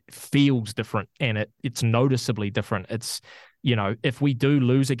it feels different and it's noticeably different. It's, if we do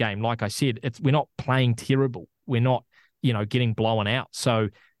lose a game, like I said, we're not playing terrible. We're not, getting blown out. So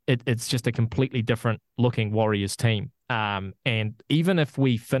it's just a completely different looking Warriors team. And even if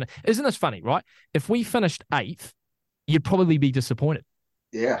we finish, isn't this funny, right? If we finished 8th, you'd probably be disappointed.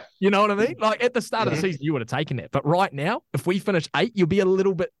 Yeah. You know what I mean? Like at the start of the season, you would have taken that. But right now, if we finish 8, you'll be a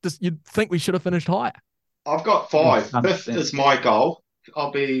little bit, you'd think we should have finished higher. I've got 5. 5th is my goal.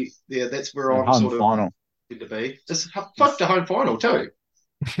 I'll be, that's where I'm sort of final. To be. Just 5th to home final too.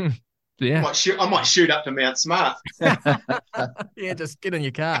 Yeah. I might shoot up to Mount Smart. Yeah, just get in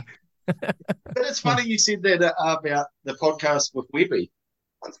your car. But it's funny you said that about the podcast with Webby.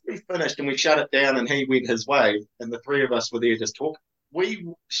 Once we finished and we shut it down and he went his way and the 3 of us were there just talking,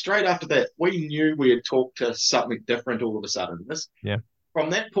 straight after that, we knew we had talked to something different all of a sudden.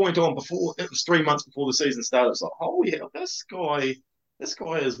 From that point on, before it was 3 months before the season started, it's like, oh yeah, this guy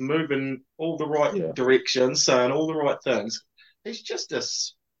is moving all the right directions, saying all the right things. He's just a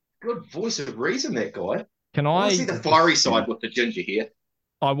good voice of reason, that guy. Can I see the fiery side with the ginger hair?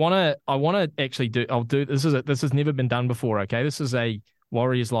 I want to actually do. I'll do this. This has never been done before. Okay, this is a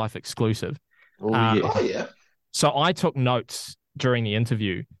Warriors Life exclusive. Oh yeah. So I took notes during the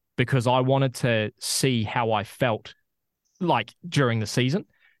interview because I wanted to see how I felt like during the season,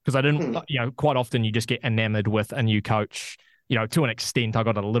 because I didn't. Quite often you just get enamored with a new coach. To an extent, I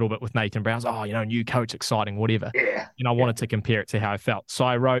got it a little bit with Nathan Brown's. Oh, new coach, exciting, whatever. Yeah. I wanted to compare it to how I felt. So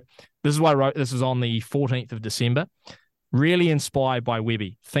I wrote, this is why I wrote, this is on the 14th of December. Really inspired by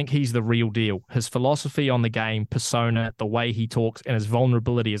Webby. Think he's the real deal. His philosophy on the game, persona, the way he talks, and his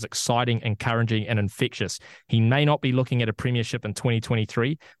vulnerability is exciting, encouraging, and infectious. He may not be looking at a premiership in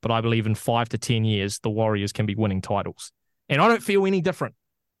 2023, but I believe in 5 to 10 years, the Warriors can be winning titles. And I don't feel any different.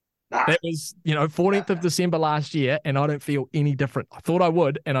 That was, 14th of December last year, and I don't feel any different. I thought I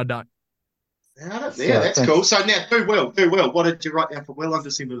would, and I don't. Yeah, that's cool. So now, do Will. What did you write down for Will on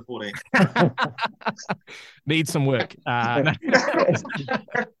December the 14th? Need some work. I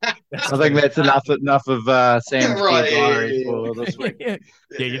think that's enough of Sam's Right, diary for this week. Yeah,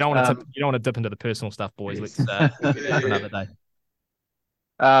 you don't want to dip into the personal stuff, boys. Let's another day.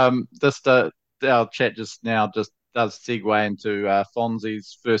 Our chat just now just does segue into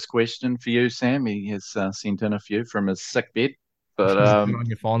Fonzie's first question for you, Sam. He has sent in a few from his sick bed. But Good on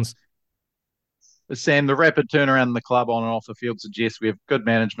your Fonz. Sam, the rapid turnaround in the club on and off the field suggests we have a good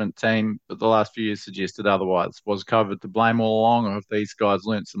management team, but the last few years suggested otherwise. Was COVID to blame all along, or have these guys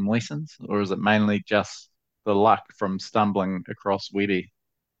learnt some lessons, or is it mainly just the luck from stumbling across Weedy?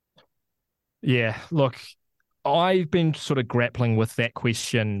 Yeah, look, I've been sort of grappling with that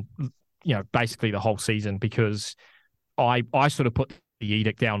question, basically the whole season, because I sort of put the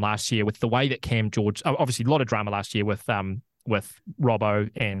edict down last year with the way that Cam George, obviously a lot of drama last year with Robbo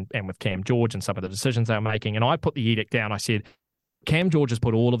and with Cam George and some of the decisions they were making. And I put the edict down. I said, Cam George has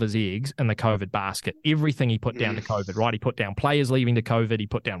put all of his eggs in the COVID basket. Everything he put down to COVID, right? He put down players leaving to COVID. He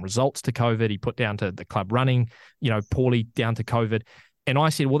put down results to COVID. He put down to the club running, poorly down to COVID. And I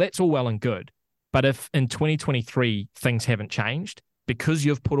said, well, that's all well and good. But if in 2023 things haven't changed, because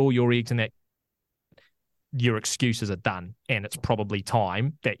you've put all your eggs in that, your excuses are done, and it's probably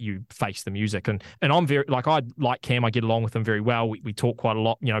time that you face the music. And I'm very I like Cam. I get along with him very well. We talk quite a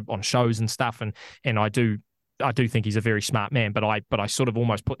lot, on shows and stuff. And I do think he's a very smart man. But I sort of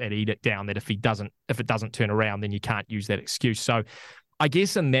almost put that edict down that if it doesn't turn around, then you can't use that excuse. So I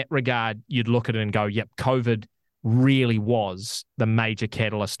guess in that regard, you'd look at it and go, yep, COVID really was the major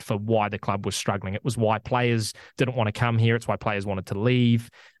catalyst for why the club was struggling. It was why players didn't want to come here. It's why players wanted to leave.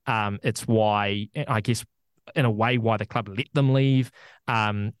 It's why, I guess, in a way, why the club let them leave.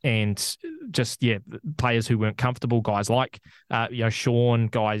 And just, players who weren't comfortable, guys like, Sean,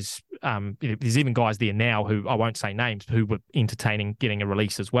 guys, there's even guys there now who, I won't say names, who were entertaining getting a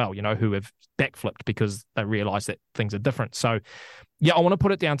release as well, who have backflipped because they realised that things are different. So, I want to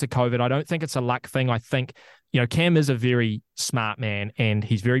put it down to COVID. I don't think it's a luck thing. I think, Cam is a very smart man, and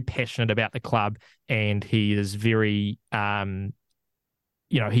he's very passionate about the club, and he is very,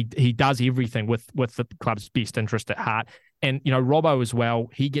 he does everything with the club's best interest at heart. And, Robbo as well,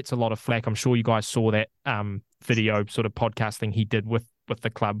 he gets a lot of flack. I'm sure you guys saw that video sort of podcast thing he did with the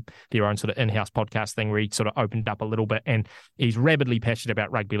club, their own sort of in-house podcast thing where he sort of opened up a little bit. And he's rabidly passionate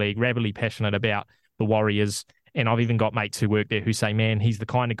about rugby league, rabidly passionate about the Warriors. And I've even got mates who work there who say, man, he's the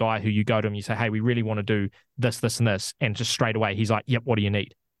kind of guy who you go to him, you say, hey, we really want to do this, this, and this. And just straight away, he's like, yep, what do you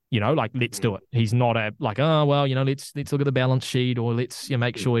need? Let's do it. He's not let's look at the balance sheet, or let's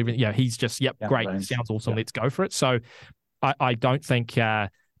make sure everything. Yeah, he's just, yep, great, sounds awesome. Let's go for it. So I don't think I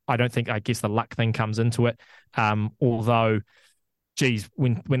guess the luck thing comes into it. Although, geez,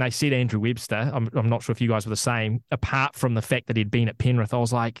 when they said Andrew Webster, I'm not sure if you guys were the same. Apart from the fact that he'd been at Penrith, I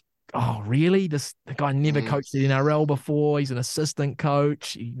was like, oh, really? The guy never coached the NRL before. He's an assistant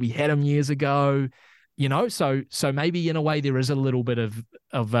coach. We had him years ago. So maybe in a way there is a little bit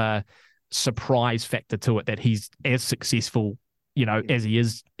of a surprise factor to it that he's as successful, as he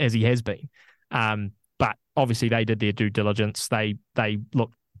has been. But obviously they did their due diligence. They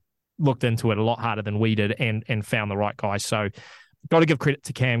looked into it a lot harder than we did, and found the right guy. So got to give credit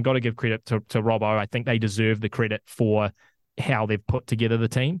to Cam. Got to give credit to Robbo. I think they deserve the credit for how they've put together the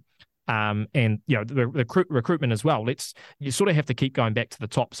team. And the recruitment as well. You sort of have to keep going back to the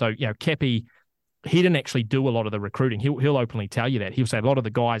top. So Cappy, he didn't actually do a lot of the recruiting. He'll openly tell you that. He'll say a lot of the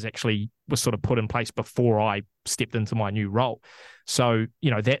guys actually were sort of put in place before I stepped into my new role. So,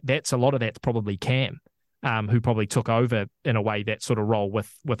 that's a lot of that's probably Cam, who probably took over in a way that sort of role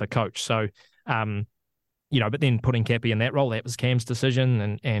with a coach. So, but then putting Cappy in that role, that was Cam's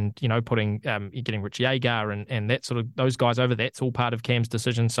decision, and putting getting Richie Agar and that sort of those guys over, that's all part of Cam's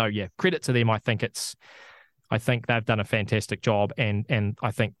decision. So credit to them. I think they've done a fantastic job, and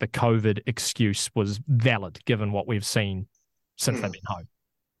I think the COVID excuse was valid given what we've seen since they've been home.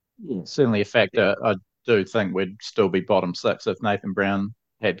 Yeah, certainly a factor. I do think we'd still be bottom six if Nathan Brown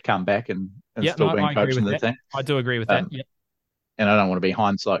had come back and still been coaching the team. I do agree with that. Yeah. And I don't want to be a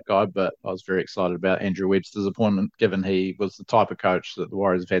hindsight guy, but I was very excited about Andrew Webster's appointment, given he was the type of coach that the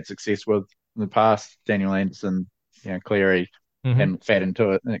Warriors have had success with in the past. Daniel Anderson, Cleary, and McFadden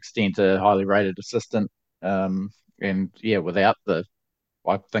to an extent a highly rated assistant. Without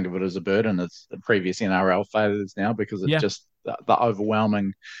I think of it as a burden as the previous NRL failures now, because it's just the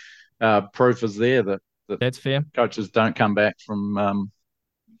overwhelming proof is there that that's fair. Coaches don't come back from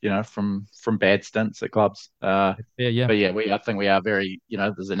from bad stints at clubs. But I think we are very,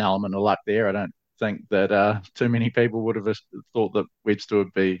 there's an element of luck there. I don't think that too many people would have thought that Webster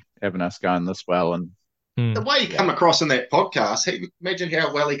would be having us going this well. And the way he come across in that podcast, imagine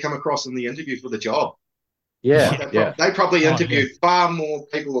how well he come across in the interview for the job. They probably interviewed far more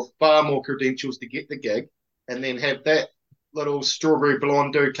people with far more credentials to get the gig, and then have that little strawberry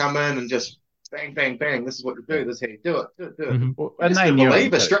blonde dude come in and just bang, bang, bang. This is what you do. This is how you do it. Do it. Mm-hmm. Well, and they knew he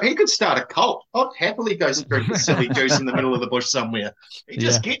could start a cult. I'd happily go drink the silly juice in the middle of the bush somewhere. He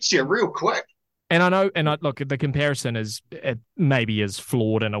just gets you real quick. And I know, look, the comparison is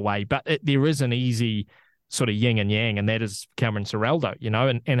flawed in a way, but there is an easy sort of yin and yang, and that is Cameron Ciraldo,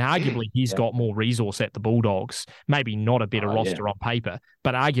 and arguably he's got more resource at the Bulldogs, maybe not a better roster on paper,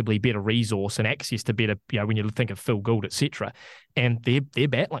 but arguably better resource and access to better, when you think of Phil Gould, etc. And they're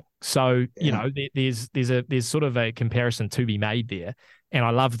battling. So, there's sort of a comparison to be made there. And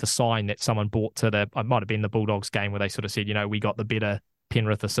I love the sign that someone brought to it might have been the Bulldogs game where they sort of said, we got the better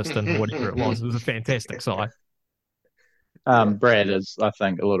Penrith assistant or whatever it was. It was a fantastic sign. Brad is, I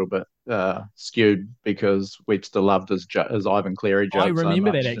think, a little bit skewed because Webster loved his Ivan Cleary jokes. I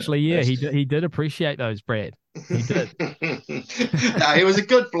remember that actually. Yeah, he did appreciate those, Brad. He did. No, he was a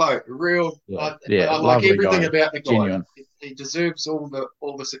good bloke. I like everything about the guy. Genuine. He deserves all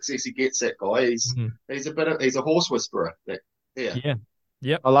the success he gets. That guy. He's a horse whisperer. Yeah.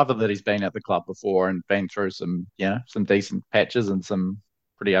 I love it that he's been at the club before and been through some decent patches and some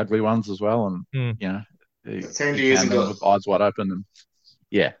pretty ugly ones as well. And he came in with eyes wide open.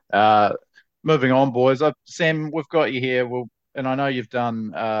 And moving on, boys. Sam, we've got you here. And I know you've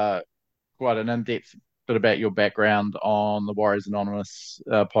done quite an in-depth bit about your background on the Warriors Anonymous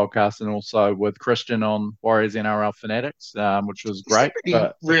podcast, and also with Christian on Warriors NRL Fanatics, which was great.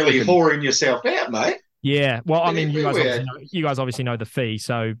 But really whoring yourself out, mate. Yeah, well, I mean, you guys obviously know the fee,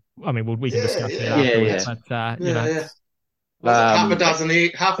 so I mean, we can discuss that afterwards. But half a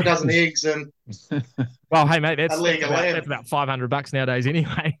dozen eggs and. Well, hey mate, that's about $500 nowadays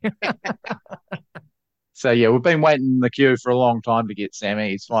anyway. So we've been waiting in the queue for a long time to get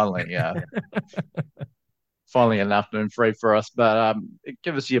Sammy. He's finally an afternoon free for us. But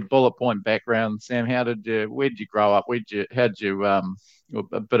give us your bullet point background, Sam. Where did you grow up?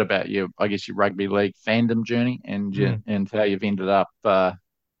 A bit about your rugby league fandom journey and how you've ended up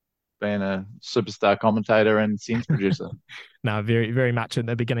being a superstar commentator and sense producer. No, very, very much in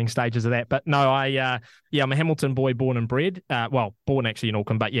the beginning stages of that. But no, I'm a Hamilton boy, born and bred. Born actually in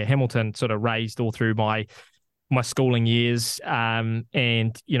Auckland, but Hamilton sort of raised all through my schooling years, and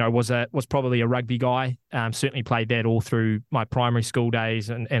was probably a rugby guy. Certainly played that all through my primary school days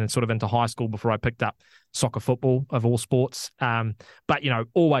and sort of into high school before I picked up soccer, football of all sports. But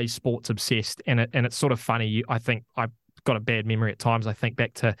always sports obsessed, and it's sort of funny. I think I got a bad memory at times. I think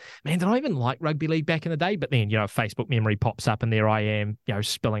back to, man, did I even like rugby league back in the day? But then, Facebook memory pops up and there I am,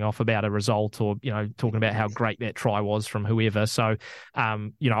 spilling off about a result or, talking about how great that try was from whoever. So,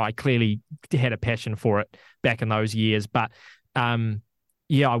 I clearly had a passion for it back in those years. But, I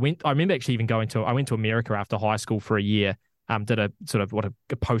remember actually even I went to America after high school for a year. Did a sort of a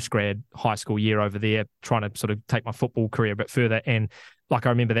post-grad high school year over there, trying to sort of take my football career a bit further. And I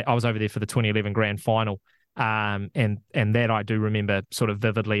remember that I was over there for the 2011 grand final. And that I do remember sort of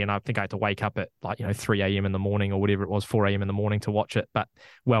vividly, and I think I had to wake up at 3 a.m. in the morning or whatever it was, 4 a.m. in the morning to watch it, but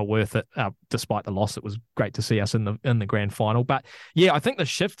well worth it. Despite the loss, it was great to see us in the grand final. But I think the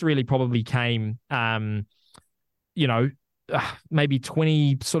shift really probably came, maybe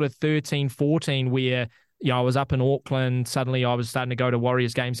 2013, 14, where I was up in Auckland. Suddenly, I was starting to go to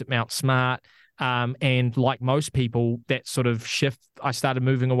Warriors games at Mount Smart. And like most people, that sort of shift, I started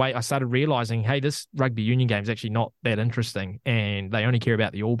moving away. I started realizing, hey, this rugby union game is actually not that interesting, and they only care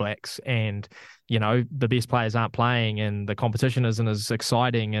about the All Blacks, and the best players aren't playing, and the competition isn't as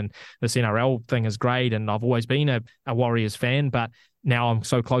exciting, and this NRL thing is great. And I've always been a Warriors fan, but now I'm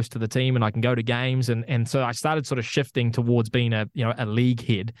so close to the team and I can go to games, and so I started sort of shifting towards being a league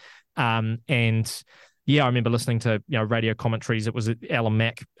head, and. I remember listening to radio commentaries. It was Alan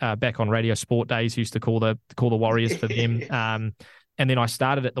Mack back on Radio Sport days. He used to call the Warriors for them. And then I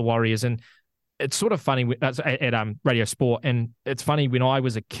started at the Warriors, and it's sort of funny at Radio Sport. And it's funny, when I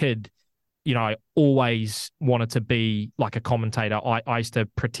was a kid, I always wanted to be like a commentator. I used to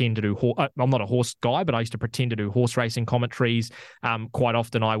pretend to do. I'm not a horse guy, but I used to pretend to do horse racing commentaries. Quite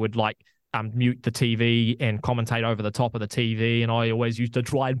often, I would mute the TV and commentate over the top of the TV, and I always used to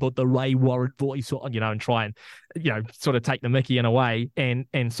try and put the Ray Warren voice on, and try and sort of take the mickey in a way, and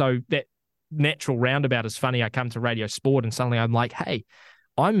so that natural roundabout is funny. I come to Radio Sport and suddenly I'm like, hey,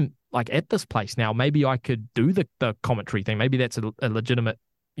 I'm at this place now, maybe I could do the commentary thing, maybe that's a legitimate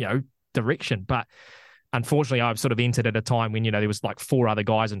direction. But unfortunately, I've sort of entered at a time when, there was like 4 other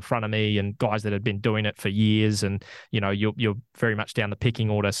guys in front of me and guys that had been doing it for years. And, you're very much down the pecking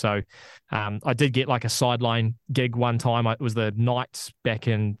order. So I did get like a sideline gig one time. It was the Knights back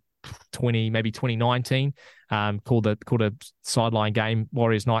in 2019, called a sideline game,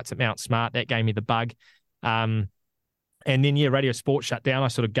 Warriors Knights at Mount Smart. That gave me the bug. And then, Radio Sport shut down. I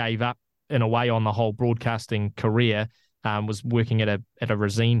sort of gave up in a way on the whole broadcasting career. Was working at a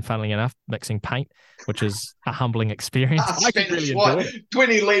resine, funnily enough, mixing paint, which is a humbling experience. I could really enjoy it.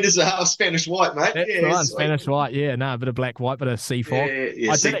 20 litres of Spanish white, mate. That's right, Spanish white, yeah. No, a bit of black white, bit of sea fog.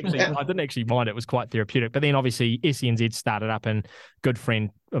 I didn't actually mind it. It was quite therapeutic. But then obviously SENZ started up, and good friend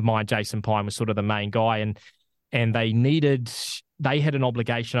of mine, Jason Pine, was sort of the main guy, and they had an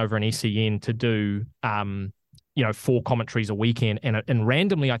obligation over an SEN to do 4 commentaries a weekend, and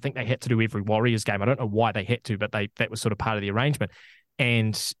randomly I think they had to do every Warriors game. I don't know why they had to, but that was sort of part of the arrangement.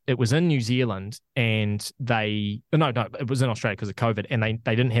 And it was in New Zealand, and it was in Australia because of COVID, and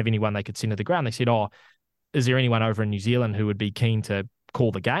they didn't have anyone they could send to the ground. They said, "Oh, is there anyone over in New Zealand who would be keen to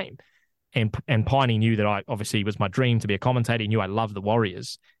call the game?" And Piney knew that it was my dream to be a commentator. He knew I loved the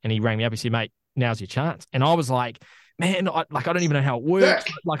Warriors, and he rang me up. He said, "Mate, now's your chance." And I was like, man, I don't even know how it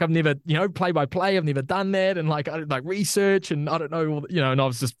works. Like, I've never, play by play. I've never done that, and I did research, and I don't know, and I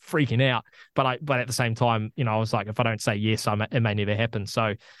was just freaking out. But at the same time, I was like, if I don't say yes, it may never happen.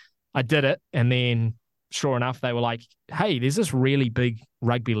 So I did it, and then sure enough, they were like, hey, there's this really big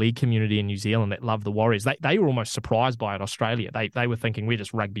rugby league community in New Zealand that love the Warriors. They were almost surprised by it. Australia, they were thinking we're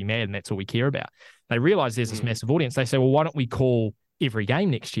just rugby mad, and that's all we care about. They realized there's this massive audience. They say, well, why don't we call every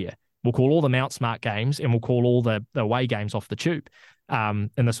game next year? We'll call all the Mount Smart games, and we'll call all the away games off the tube.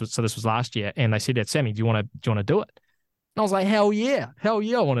 And this was last year. And they said, Sammy, do you want to do it? And I was like, hell yeah, I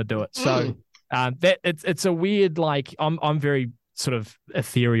want to do it. So it's a weird, I'm very sort of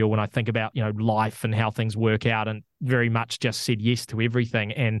ethereal when I think about life and how things work out, and very much just said yes to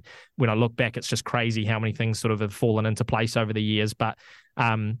everything. And when I look back, it's just crazy how many things sort of have fallen into place over the years. But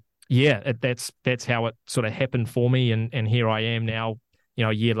that's how it sort of happened for me, and here I am now,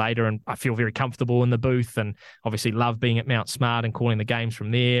 a year later, and I feel very comfortable in the booth, and obviously love being at Mount Smart and calling the games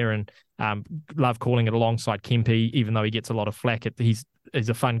from there, and love calling it alongside Kempe, even though he gets a lot of flack. He's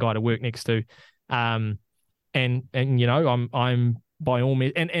a fun guy to work next to, and I'm by all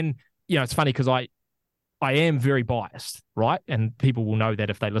means, and it's funny because I am very biased, right? And people will know that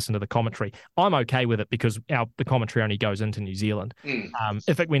if they listen to the commentary. I'm okay with it because the commentary only goes into New Zealand.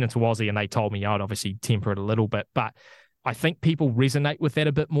 If it went into Aussie and they told me, I'd obviously temper it a little bit, but I think people resonate with that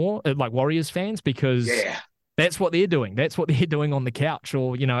a bit more, like Warriors fans, because that's what they're doing. That's what they're doing on the couch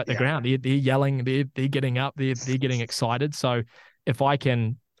or, at the ground. They're yelling, they're getting up, they're getting excited. So if I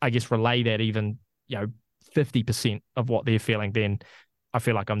can, I guess, relay that even, 50% of what they're feeling, then I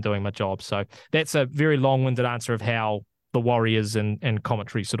feel like I'm doing my job. So that's a very long-winded answer of how the Warriors and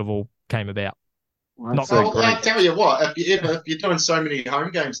commentary sort of all came about. I'll tell you what, if you're doing so many home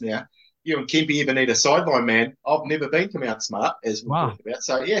games now, you and Kempe even need a sideline man. I've never been to Mount Smart, as we talked about.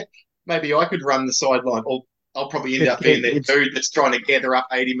 So, maybe I could run the sideline. Or I'll probably end up being that dude that's trying to gather up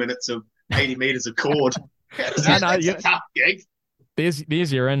 80 metres of cord. It's a tough gig.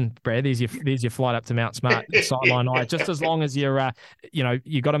 There's your in, Brad. There's your flight up to Mount Smart, sideline eye. Just as long as you're,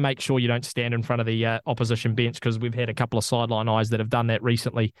 you got to make sure you don't stand in front of the opposition bench, because we've had a couple of sideline eyes that have done that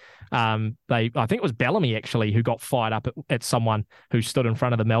recently. I think it was Bellamy actually who got fired up at someone who stood in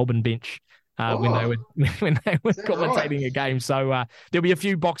front of the Melbourne bench when they were commentating a game. So there'll be a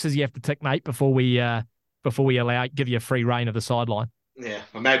few boxes you have to tick, mate, before we give you a free reign of the sideline. Yeah,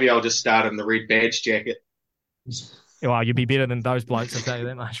 or maybe I'll just start in the red badge jacket. Well, you'd be better than those blokes, I'll tell you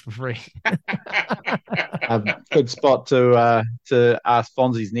that much for free. Good spot to ask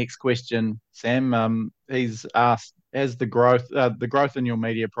Fonzie's next question, Sam. He's asked, as the growth in your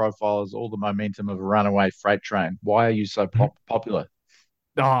media profile is all the momentum of a runaway freight train, why are you so popular?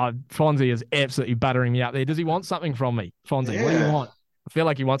 Oh, Fonzie is absolutely buttering me up there. Does he want something from me? Fonzie, What do you want? I feel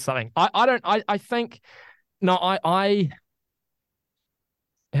like he wants something. I think how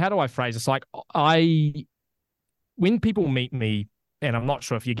do I phrase this? Like, when people meet me, and I'm not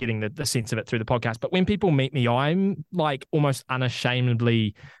sure if you're getting the sense of it through the podcast, but when people meet me, I'm like almost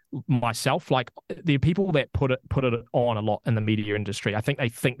unashamedly myself. Like, there are people that put it on a lot in the media industry. I think they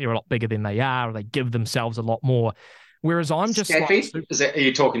think they're a lot bigger than they are, or they give themselves a lot more. Whereas I'm just Staffy? Are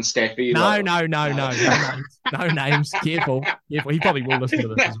you talking Staffy? No names. Careful. He probably will listen to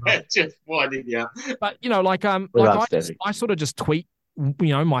this as well. Just winding you up. But I sort of just tweet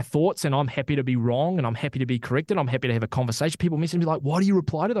my thoughts, and I'm happy to be wrong, and I'm happy to be corrected. I'm happy to have a conversation. People message me like, why do you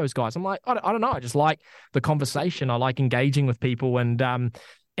reply to those guys? I'm like, I don't know. I just like the conversation. I like engaging with people. And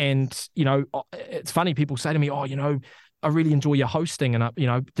And, it's funny, people say to me, oh, I really enjoy your hosting, and,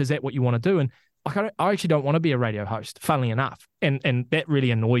 is that what you want to do? And I actually don't want to be a radio host, funnily enough. And that really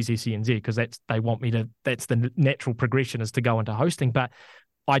annoys SENZ, because that's the natural progression, is to go into hosting. But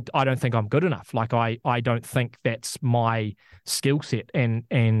I don't think I'm good enough. Like, I don't think that's my skill set.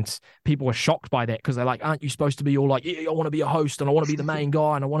 And people are shocked by that, because they're like, aren't you supposed to be all like, yeah, I want to be a host, and I want to be the main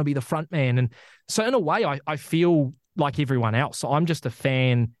guy, and I want to be the front man. And so in a way, I feel like everyone else. So I'm just a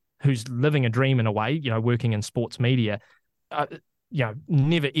fan who's living a dream in a way, working in sports media.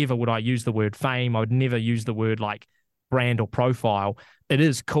 Never ever would I use the word fame. I would never use the word like brand or profile. It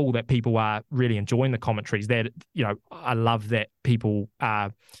is cool that people are really enjoying the commentaries. That, I love that people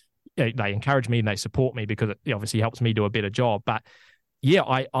they encourage me and they support me, because it obviously helps me do a better job. But yeah,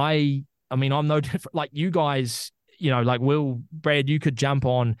 I mean, I'm no different. Like you guys, like Brad, you could jump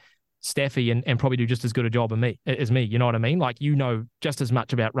on Staffy and probably do just as good a job as me. You know what I mean? Like, just as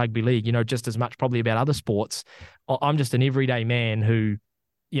much about rugby league, just as much probably about other sports. I'm just an everyday man who,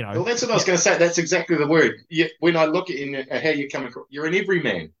 Well, that's what I was going to say. That's exactly the word. When I look at how you come across, you're an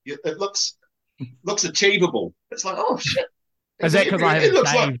everyman. It looks achievable. It's like, oh shit. Is that because I haven't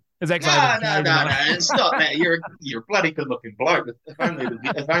shaved? Is that no. It's not that. You're a bloody good looking bloke.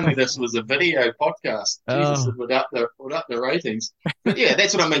 If only this was a video podcast, Jesus, it would up the ratings. But yeah,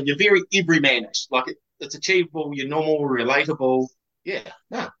 that's what I mean. You're very everymanish. Like it's achievable. You're normal, relatable. Yeah,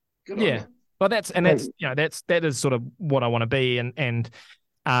 no, good on you. Well, that is sort of what I want to be, and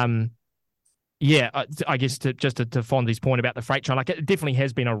I guess to Fonzie's point about the freight train, like it definitely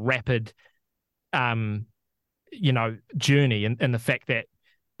has been a rapid, journey, and the fact that,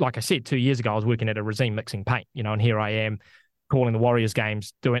 like I said, 2 years ago, I was working at a Resine mixing paint, and here I am calling the Warriors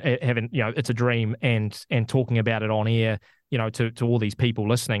games, it's a dream, and talking about it on air, to all these people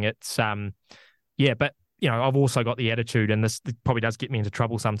listening. It's, but, I've also got the attitude, and this probably does get me into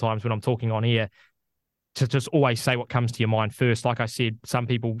trouble sometimes when I'm talking on air, to just always say what comes to your mind first. Like I said, some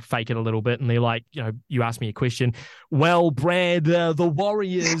people fake it a little bit, and they're like, you ask me a question, well, Brad, the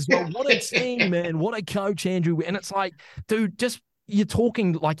Warriors, well, what a team, man, what a coach, Andrew. And it's like, dude, you're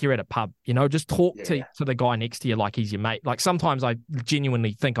talking like you're at a pub, just talk to the guy next to you like he's your mate. Like sometimes I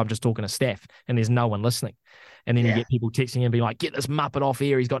genuinely think I'm just talking to staff and there's no one listening. And then you get people texting and be like, get this Muppet off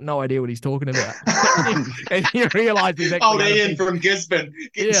here. He's got no idea what he's talking about. And you realise he's actually... Old Ian from Gisborne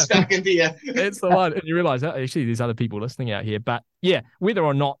getting stuck into you. That's the one. And you realise, actually, there's other people listening out here. But yeah, whether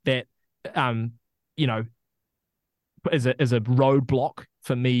or not that, is a roadblock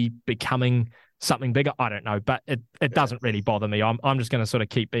for me becoming something bigger, I don't know. But it doesn't really bother me. I'm just going to sort of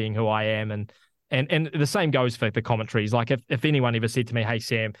keep being who I am. And the same goes for the commentaries. Like if anyone ever said to me, hey,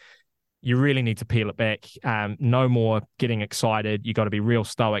 Sam, you really need to peel it back. No more getting excited. You got to be real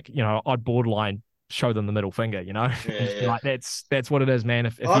stoic. I'd borderline show them the middle finger. Like that's what it is, man.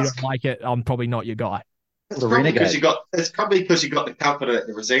 If you don't like it, I'm probably not your guy. It's probably because you got the comfort at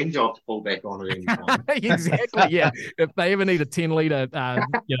the Resine job to fall back on at any time. Exactly. Yeah. If they ever need a 10-litre,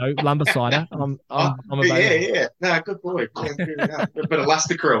 lumber cider, I'm available. Yeah. No, good boy. Yeah, a bit of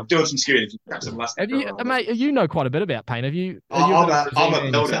Lustre doing some skirting. Mate, you know quite a bit about paint. Have you? I'm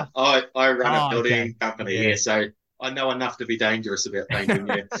a builder. I run a building company here, so I know enough to be dangerous about painting.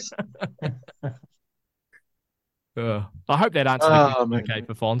 Yeah. I hope that answered the question okay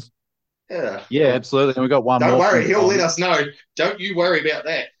for Fonz. Yeah, absolutely. And we got one more. Don't worry, he'll let us know. Don't you worry about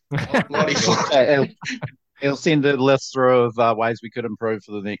that. He'll send a list through of ways we could improve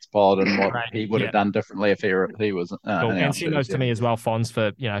for the next pod and what he would have done differently if he was. Cool. And send those to me as well, Fonz,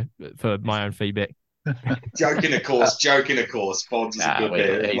 for my own feedback. Joking, of course. Fonz is a good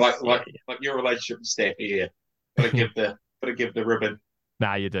man. Like your relationship with Steph here. Gotta give the ribbon.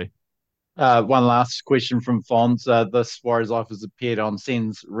 Nah, you do. One last question from Fonz. This Warriors Life has appeared on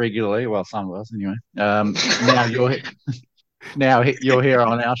Sens regularly. Well, some of us anyway. Now you're here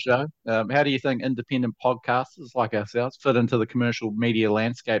on our show. How do you think independent podcasters like ourselves fit into the commercial media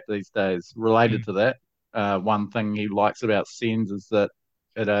landscape these days? Related to that, one thing he likes about Sens is that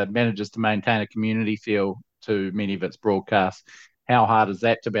it manages to maintain a community feel to many of its broadcasts. How hard is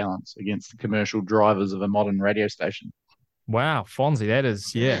that to balance against the commercial drivers of a modern radio station? Wow, Fonzie,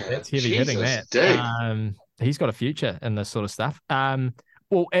 that's heavy hitting. That he's got a future in this sort of stuff. I'm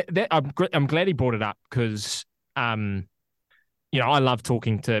glad he brought it up because I love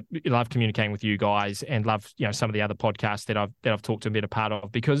communicating with you guys and love some of the other podcasts that I've talked to and been a part of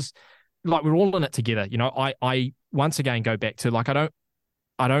because like we're all in it together. I once again go back to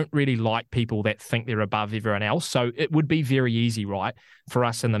I don't really like people that think they're above everyone else. So it would be very easy, right, for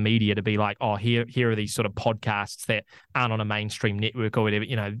us in the media to be like, oh, here are these sort of podcasts that aren't on a mainstream network or whatever,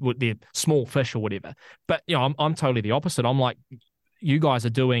 they're small fish or whatever. But, I'm totally the opposite. I'm like, you guys are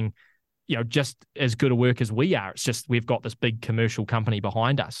doing, just as good a work as we are. It's just we've got this big commercial company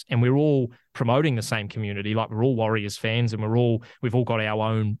behind us, and we're all promoting the same community. Like, we're all Warriors fans, and we've all got our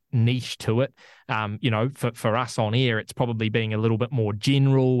own niche to it. For us on air, it's probably being a little bit more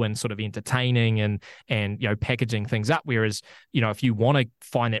general and sort of entertaining and packaging things up. Whereas, if you want to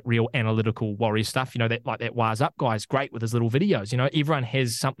find that real analytical Warriors stuff, that Wise Up guy's great with his little videos. Everyone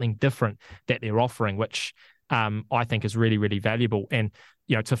has something different that they're offering, which I think is really, really valuable. And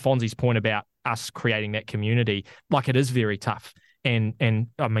to Fonzie's point about us creating that community, like, it is very tough. And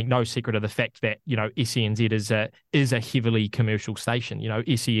I mean, no secret of the fact that, SENZ is a heavily commercial station.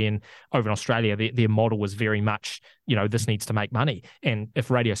 SEN over in Australia, their model was very much, this needs to make money. And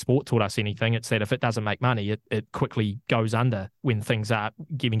if Radio Sport taught us anything, it's that if it doesn't make money, it quickly goes under when things are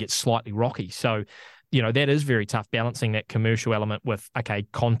get slightly rocky. So, that is very tough, balancing that commercial element with,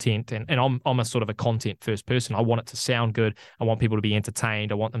 content. And I'm a sort of a content first person. I want it to sound good. I want people to be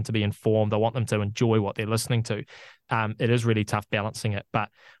entertained. I want them to be informed. I want them to enjoy what they're listening to. It is really tough balancing it. But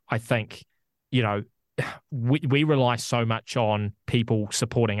I think, we rely so much on people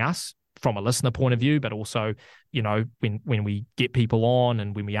supporting us from a listener point of view, but also, when we get people on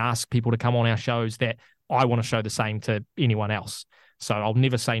and when we ask people to come on our shows, that I want to show the same to anyone else. So I'll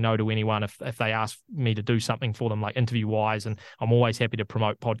never say no to anyone if they ask me to do something for them, like interview-wise. And I'm always happy to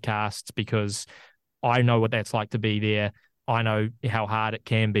promote podcasts because I know what that's like to be there. I know how hard it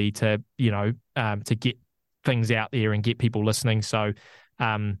can be to get things out there and get people listening. So,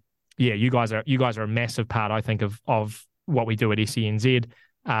 you guys are a massive part, I think, of what we do at SENZ.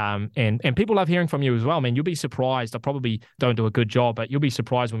 And people love hearing from you as well. I mean, you'll be surprised. I probably don't do a good job, but you'll be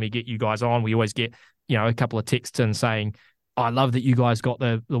surprised when we get you guys on. We always get, a couple of texts in saying, I love that you guys got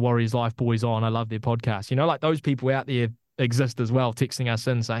the Warriors Life boys on. I love their podcast. Like, those people out there exist as well, texting us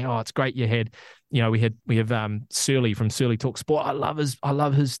in saying, "Oh, it's great you had." We have Surly from Surly Talk Sport. I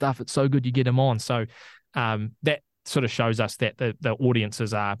love his stuff. It's so good you get him on. So that sort of shows us that the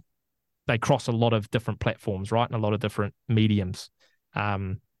audiences they cross a lot of different platforms, right, and a lot of different mediums.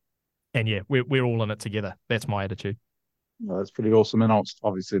 And yeah, we're all in it together. That's my attitude. Well, that's pretty awesome, and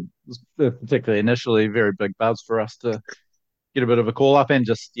obviously, particularly initially, very big buzz for us to get a bit of a call up and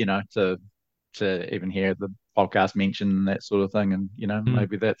just to even hear the podcast mention that sort of thing, and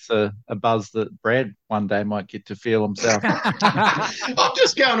maybe that's a buzz that Brad one day might get to feel himself. I'm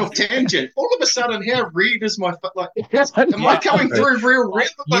just going off tangent. All of a sudden, how red is my foot? Like, am I coming through real red?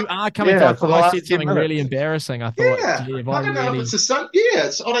 You are coming through. I said something really embarrassing. I thought, I don't know if it's the sun. Yeah,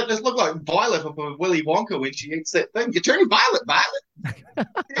 I don't just look like Violet from Willy Wonka when she eats that thing. You're turning violet.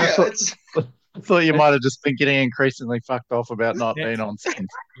 Yeah, I thought you might have just been getting increasingly fucked off about not being on scene.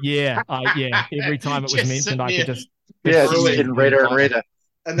 Yeah. Every time it was mentioned, I could just... Yeah, it's just getting redder and redder.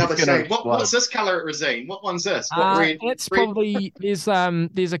 Another shade. What's this colour at Rosine? What one's this? It's probably... There's I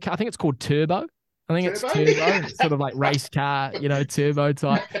think it's called Turbo. I think it's Turbo. It's sort of like race car, turbo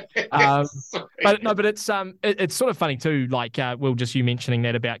type. But it's sort of funny too, like, Will, just you mentioning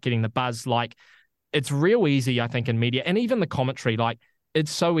that about getting the buzz. Like, it's real easy, I think, in media, and even the commentary, like,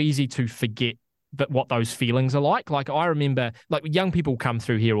 it's so easy to forget what those feelings are like. Like, I remember, like, young people come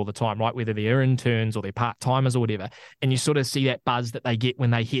through here all the time, right? Whether they're interns or they're part-timers or whatever. And you sort of see that buzz that they get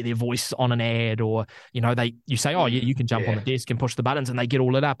when they hear their voice on an ad, or, you say, oh, yeah, you can jump on the desk and push the buttons, and they get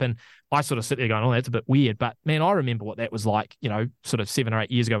all lit up. And I sort of sit there going, oh, that's a bit weird. But man, I remember what that was like, sort of 7 or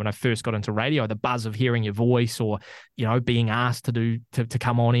 8 years ago when I first got into radio, the buzz of hearing your voice, or, being asked to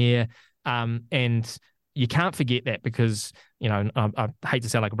come on air. And you can't forget that, because, I hate to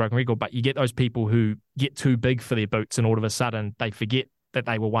sound like a broken record, but you get those people who get too big for their boots, and all of a sudden they forget that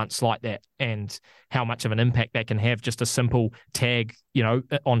they were once like that, and how much of an impact that can have. Just a simple tag,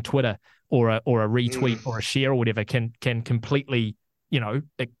 on Twitter, or a retweet or a share or whatever can completely,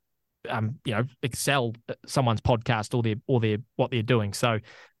 excel someone's podcast or their what they're doing. So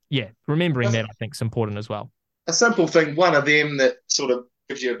yeah, remembering that, I think, is important as well. A simple thing, one of them that sort of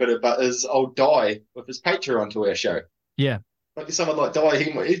gives you a bit of but is old Di with his Patreon to our show. Yeah. Like someone like Di,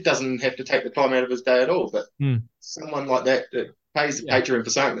 he doesn't have to take the time out of his day at all, but someone like that pays the Patreon for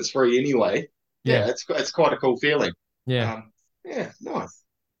something that's free anyway. Yeah, it's quite a cool feeling. Yeah. Nice.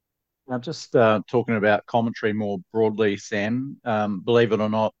 Now, just talking about commentary more broadly, Sam, believe it or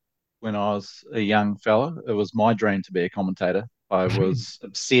not, when I was a young fella, it was my dream to be a commentator. I was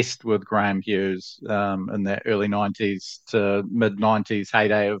obsessed with Graham Hughes in that early 90s to mid-90s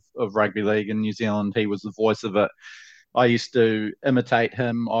heyday of rugby league in New Zealand. He was the voice of it. I used to imitate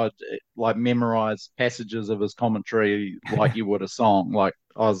him. I'd memorize passages of his commentary like you would a song. Like,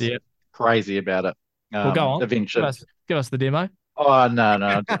 I was crazy about it. Well, go on. Eventually. Give us the demo. Oh,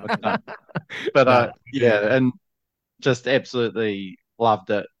 no. But, and just absolutely loved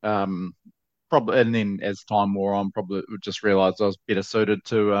it. Probably, and then as time wore on, probably just realised I was better suited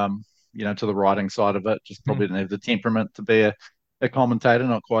to to the writing side of it. Just Mm. probably didn't have the temperament to be a commentator,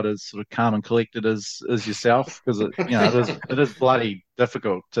 not quite as sort of calm and collected as yourself, because it is bloody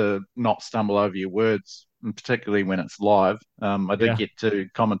difficult to not stumble over your words, and particularly when it's live. I did Yeah. get to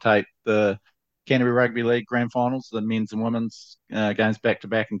commentate the Canterbury Rugby League grand finals, the men's and women's games back to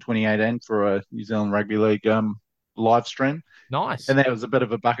back in 2018 for a New Zealand Rugby League live stream, Nice. and that was a bit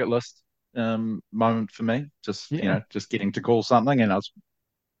of a bucket list moment for me. Just Yeah. just getting to call something, and I was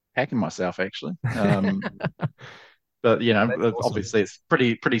packing myself actually. But That's awesome. obviously it's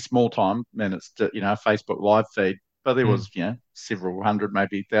pretty small time, and it's a Facebook live feed. But there Mm. was several hundred,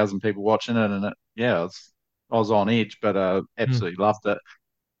 maybe 1,000 people watching it, and I was on edge, but Mm. absolutely loved it.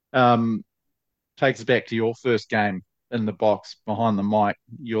 Um, Takes us back to your first game in the box behind the mic.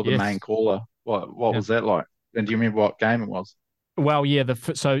 You're the main Yes. caller. What Yeah. was that like? And do you remember what game it was? Well, yeah.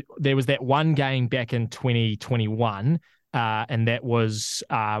 So there was that one game back in 2021, and that was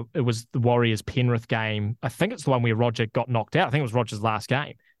it was the Warriors Penrith game. I think it's the one where Roger got knocked out. I think it was Roger's last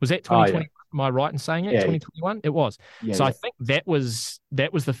game. Was that Oh yeah, 2020? Am I right in saying it? yeah, 2021? It was. yeah, So I yeah. think that was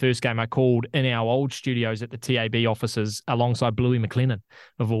the first game I called in our old studios at the TAB offices alongside Bluey McLennan,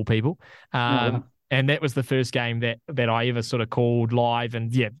 of all people. Oh, wow. And that was the first game that I ever sort of called live,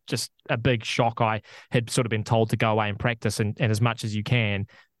 and yeah, just a big shock. I had sort of been told to go away and practice, and as much as you can,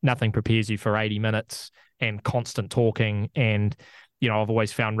 nothing prepares you for 80 minutes and constant talking. And I've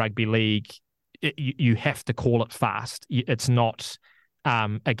always found rugby league, you have to call it fast. It's not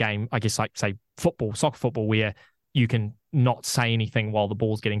a game, I guess, like say soccer football, where you can not say anything while the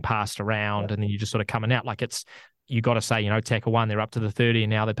ball's getting passed around, and then you just sort of coming out. Like you got to say, tackle one, they're up to the 30, and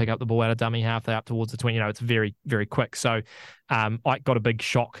now they pick up the ball out of dummy half, they're up towards the 20. It's very, very quick. So I got a big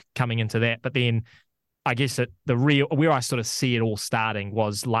shock coming into that. But then I guess where I sort of see it all starting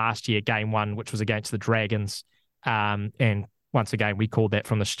was last year, game one, which was against the Dragons. And once again, we called that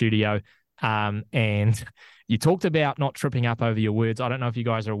from the studio. And you talked about not tripping up over your words. I don't know if you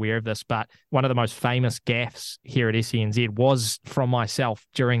guys are aware of this, but one of the most famous gaffes here at SENZ was from myself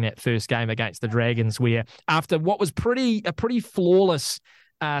during that first game against the Dragons, where after what was a pretty flawless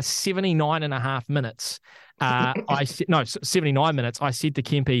 79 and a half minutes, I said, no, 79 minutes. I said to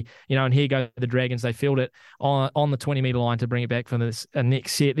Kempy, and here go the Dragons. They field it on the 20-meter line to bring it back for this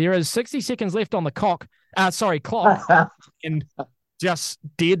next set. There is 60 seconds left on the clock. And just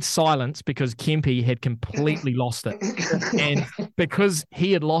dead silence because Kempy had completely lost it. And because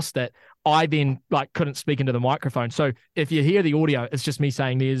he had lost it, I then couldn't speak into the microphone. So if you hear the audio, it's just me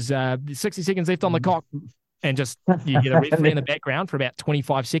saying there's 60 seconds left on the clock. And just you hear the referee in the background for about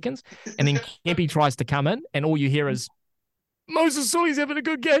 25 seconds. And then Kempy tries to come in, and all you hear is, Moses Sully's having a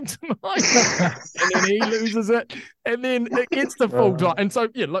good game tonight. And then he loses it. And then it gets the full time. And so,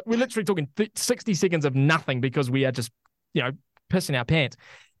 yeah, we're literally talking 60 seconds of nothing because we are just, pissing our pants.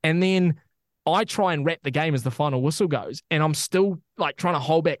 And then I try and wrap the game as the final whistle goes, and I'm still trying to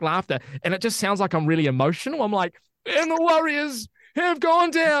hold back laughter. And it just sounds like I'm really emotional. I'm like, and the Warriors have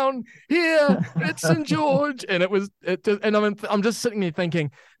gone down here at St. George. And I'm just sitting there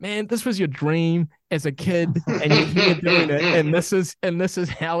thinking, man, this was your dream as a kid, and you're here doing it, and this is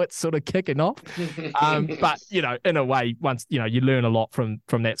how it's sort of kicking off. But in a way, once you learn a lot from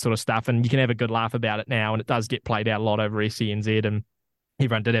that sort of stuff, and you can have a good laugh about it now, and it does get played out a lot over SENZ, and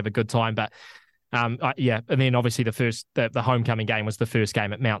everyone did have a good time. But and then obviously the homecoming game was the first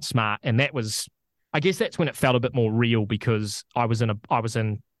game at Mount Smart, and that was, I guess that's when it felt a bit more real because I was in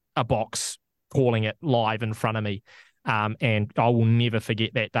a box calling it live in front of me. And I will never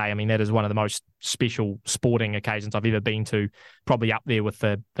forget that day. I mean, that is one of the most special sporting occasions I've ever been to, probably up there with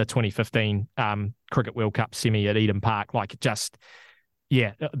the 2015 Cricket World Cup semi at Eden Park.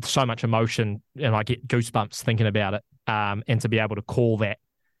 So much emotion, and I get goosebumps thinking about it. And to be able to call that,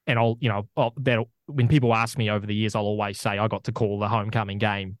 and when people ask me over the years, I'll always say I got to call the homecoming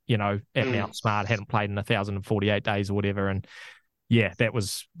game, at Mount Smart, hadn't played in 1,048 days or whatever. And yeah, that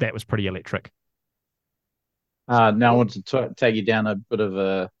was pretty electric. Now I want to take you down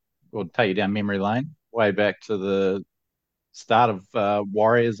take you down memory lane, way back to the start of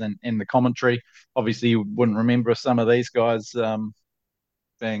Warriors and the commentary. Obviously, you wouldn't remember some of these guys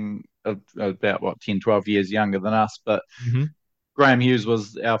being about 10, 12 years younger than us, but Graham Hughes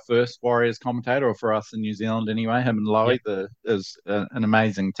was our first Warriors commentator, or for us in New Zealand anyway. Him and Lowy is an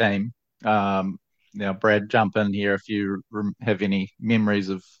amazing team. Now, Brad, jump in here if you have any memories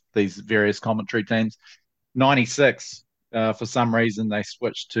of these various commentary teams. 96, for some reason, they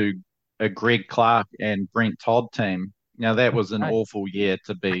switched to a Greg Clark and Brent Todd team. Now that was an awful year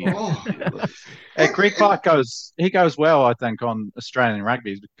to be. Oh. Greg Clark goes well, I think, on Australian rugby.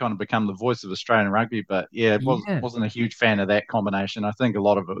 He's kind of become the voice of Australian rugby, but wasn't a huge fan of that combination. I think a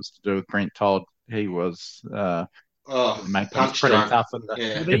lot of it was to do with Brent Todd. He was making things pretty tough.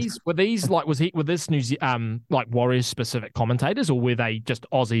 Were this like Warriors specific commentators, or were they just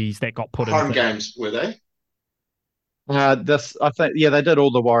Aussies that got put in home games? Were they? I think they did all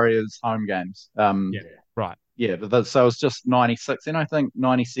the Warriors home games. Right. Yeah, but so it was just 96, and I think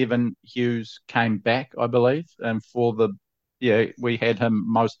 97 Hughes came back, I believe, and we had him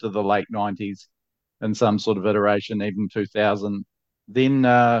most of the late 90s in some sort of iteration, even 2000. Then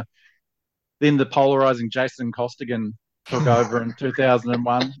the polarizing Jason Costigan took over in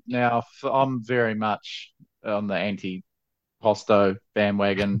 2001. Now I'm very much on the anti-Costo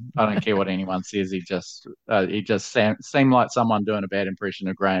bandwagon. I don't care what anyone says. He just seemed like someone doing a bad impression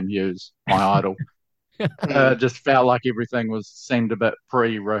of Graham Hughes, my idol. Just felt like everything seemed a bit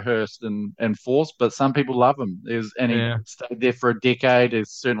pre-rehearsed and forced, but some people love him. He stayed there for a decade.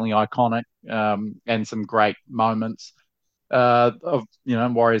 It's certainly iconic, and some great moments of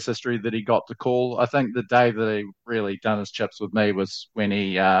Warriors history that he got to call. I think the day that he really done his chips with me was when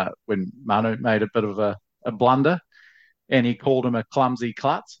when Manu made a bit of a blunder, and he called him a clumsy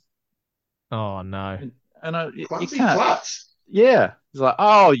klutz. Oh no! And clumsy klutz. Yeah. He's like,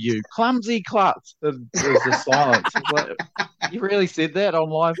 "Oh, you clumsy klutz." There's just silence. Like, you really said that on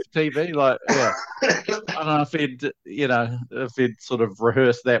live TV? Like, yeah. I don't know if he'd sort of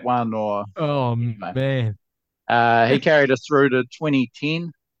rehearsed that one or. Oh, man. He carried us through to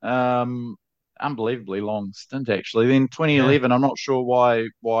 2010. Unbelievably long stint, actually. Then 2011, I'm not sure why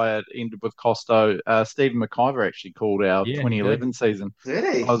it ended with Costo. Stephen McIver actually called our 2011 season.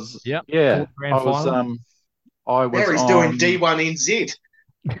 Did he? I was he's doing D1NZ.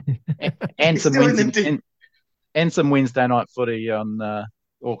 and some Wednesday night footy on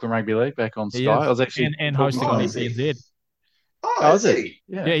Auckland Rugby League back on Sky. I was actually and hosting on NZ. Oh, is he?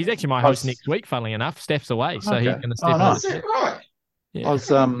 Yeah, he's actually my host next week, funnily enough. Steph's away, so he's going to step in. Is that right? Yeah.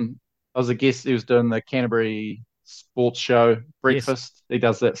 I was a guest. He was doing the Canterbury Sports Show breakfast. Yes. He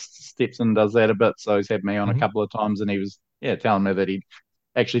does that. Steps in, does that a bit. So he's had me on a couple of times, and he was telling me that he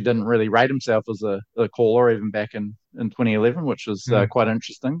actually didn't really rate himself as a caller even back in 2011, which was quite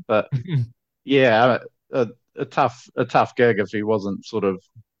interesting. But a tough gig if he wasn't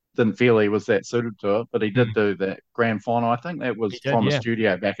didn't feel he was that suited to it. But he did do that grand final. I think that was from a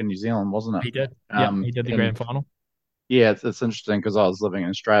studio back in New Zealand, wasn't it? He did. He did the grand final. Yeah, it's interesting because I was living in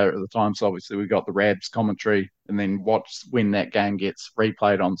Australia at the time, so obviously we got the Rabs commentary, and then when that game gets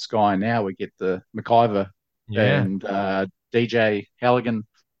replayed on Sky now, we get the McIver and DJ Halligan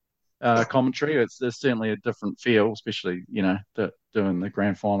commentary. There's certainly a different feel, especially doing the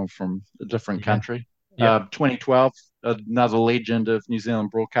grand final from a different country. 2012, another legend of New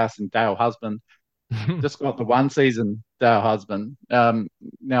Zealand broadcasting, Dale Husband, just got the one season. Dale Husband.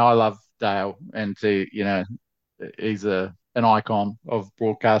 Now I love Dale, and he's an icon of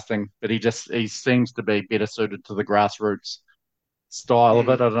broadcasting, but he seems to be better suited to the grassroots style of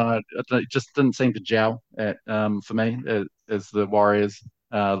it. I don't know. It just didn't seem to gel for me as the Warriors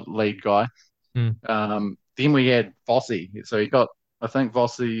lead guy. Then we had Vossi. So I think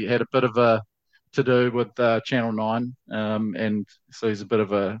Vossi had a bit of a to do with Channel 9, and so he's a bit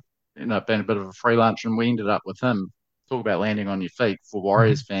of a been a bit of a freelancer, and we ended up with him. Talk about landing on your feet for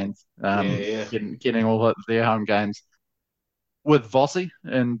Warriors fans, getting all of their home games with Vossi,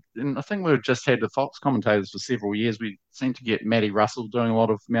 and I think we've just had the Fox commentators for several years. We seem to get Matty Russell doing a lot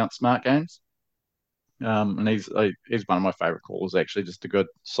of Mount Smart games, and he's one of my favourite callers, actually, just a good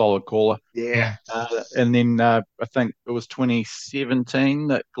solid caller. Yeah. And then I think it was 2017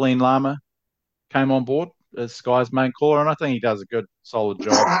 that Glenn Lama came on board as Sky's main caller, and I think he does a good solid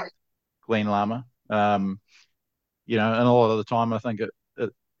job, Glenn Lama. And a lot of the time, I think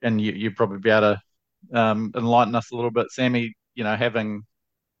and you'd probably be able to enlighten us a little bit, Sammy. Having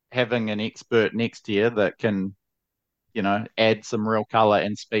an expert next to you that can, add some real colour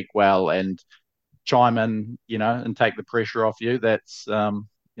and speak well and chime in, and take the pressure off you. That's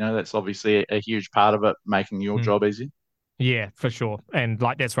obviously a huge part of it, making your job easier. Yeah, for sure. And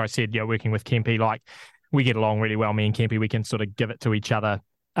that's where I said, working with Kempy, we get along really well. Me and Kempy, we can sort of give it to each other.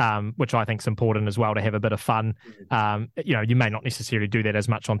 Which I think is important as well, to have a bit of fun. You may not necessarily do that as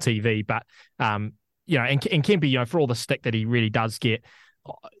much on TV, but and Kempy, for all the stick that he really does get,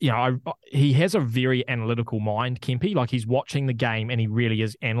 he has a very analytical mind, Kempy. He's watching the game and he really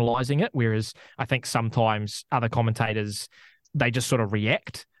is analysing it. Whereas I think sometimes other commentators, they just sort of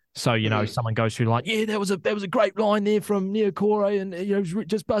react. So, someone goes through that was a great line there from Neokore, and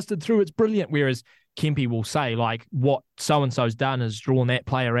just busted through. It's brilliant. Whereas Kempy will say, like, what so-and-so's done is drawn that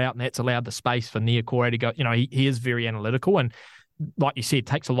player out, and that's allowed the space for Niokore to go. He is very analytical, and like you said,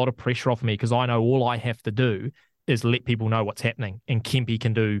 takes a lot of pressure off me because I know all I have to do is let people know what's happening, and Kempy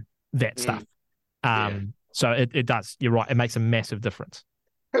can do that stuff. So it does. You're right. It makes a massive difference.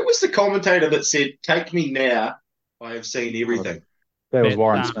 Who was the commentator that said, "Take me now, I have seen everything"? That was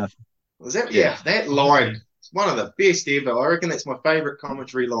Warren Smith. Was that? Yeah, that line is one of the best ever. I reckon that's my favourite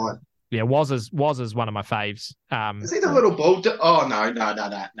commentary line. Yeah, was is one of my faves. Is he the little bull? Oh no!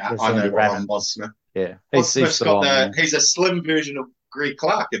 I know Ryan Was Smith. Yeah, he's a slim version of Greg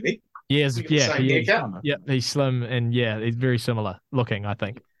Clark, isn't he? Yes, he's slim and he's very similar looking, I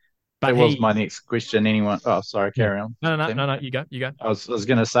think. But that was my next question. Anyone? Oh, sorry, carry on. No, you go. I was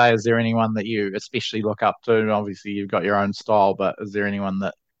going to say, is there anyone that you especially look up to? And obviously, you've got your own style, but is there anyone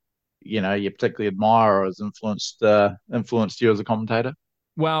that you particularly admire or has influenced you as a commentator?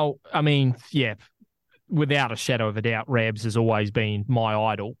 Well, I mean, without a shadow of a doubt, Rabs has always been my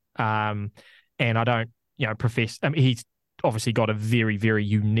idol. And I don't, profess. I mean, he's obviously got a very, very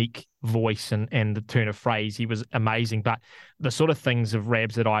unique voice and the turn of phrase. He was amazing. But the sort of things of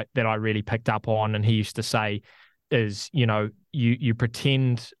Rabs that I really picked up on, and he used to say, is you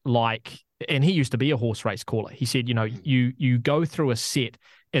pretend like, and he used to be a horse race caller. He said, you go through a set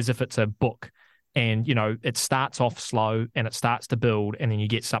as if it's a book. And, it starts off slow and it starts to build and then you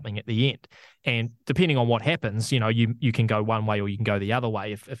get something at the end. And depending on what happens, you can go one way or you can go the other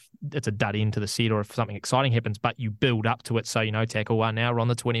way if it's a dud end to the set or if something exciting happens, but you build up to it. So, tackle 1, now we're on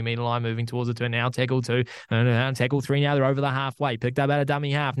the 20-metre line, moving towards the turn, now tackle 2, and tackle 3, now they're over the halfway, picked up at a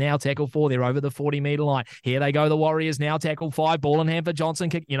dummy half, now tackle 4, they're over the 40-metre line. Here they go, the Warriors, now tackle 5, ball in hand for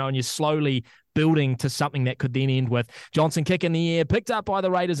Johnson, kick, and you're slowly building to something that could then end with Johnson kick in the air, picked up by the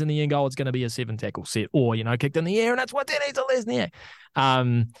Raiders in the end goal. It's going to be a 7-tackle set, or kicked in the air, and that's what Denny's to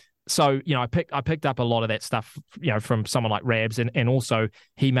Lesniak. So I picked up a lot of that stuff, from someone like Rabs, and also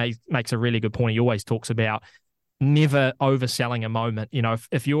he makes a really good point. He always talks about never overselling a moment.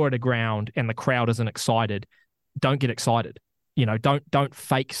 If you're at a ground and the crowd isn't excited, don't get excited. Don't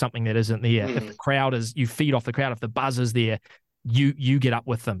fake something that isn't there. If the crowd is, you feed off the crowd. If the buzz is there, you get up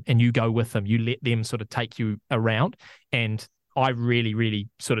with them and you go with them. You let them sort of take you around. And I really, really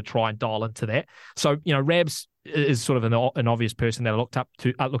sort of try and dial into that. So, Rabs is sort of an obvious person that I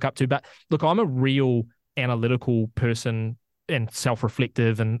look up to. But look, I'm a real analytical person and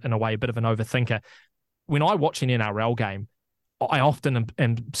self-reflective and in a way a bit of an overthinker. When I watch an NRL game, I often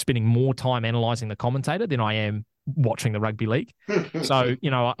am spending more time analysing the commentator than I am watching the rugby league. So,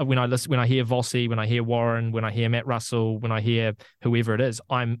 when I hear Vossi, when I hear Warren, when I hear Matt Russell, when I hear whoever it is,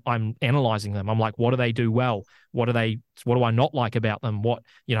 I'm analysing them. I'm like, what do they do well? What do I not like about them? What,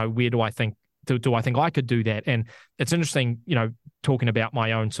 where do I think, do I think I could do that? And it's interesting, talking about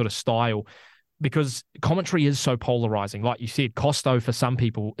my own sort of style, because commentary is so polarizing. Like you said, Costo for some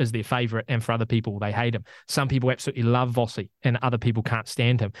people is their favourite, and for other people, they hate him. Some people absolutely love Vossi, and other people can't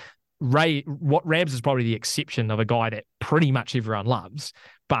stand him. Rabs is probably the exception of a guy that pretty much everyone loves.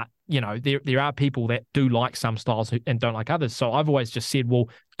 But, there are people that do like some styles and don't like others. So I've always just said, well,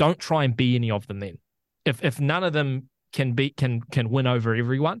 don't try and be any of them then. If none of them can win over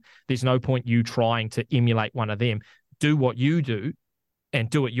everyone, there's no point you trying to emulate one of them. Do what you do and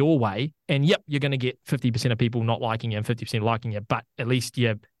do it your way. And you're going to get 50% of people not liking you and 50% liking you, but at least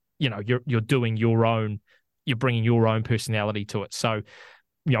you're doing your own, you're bringing your own personality to it. So,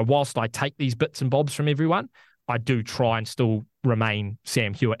 whilst I take these bits and bobs from everyone, I do try and still remain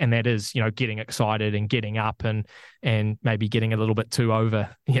Sam Hewat, and that is, getting excited and getting up and maybe getting a little bit too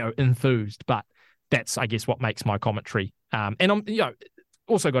over, enthused. But that's, I guess, what makes my commentary. And I'm,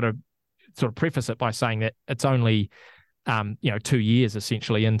 also got to sort of preface it by saying that it's only, 2 years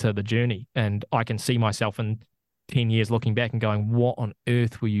essentially into the journey, and I can see myself in 10 years looking back and going, what on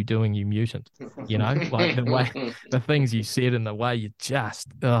earth were you doing, you mutant? Like the things you said and the way you just,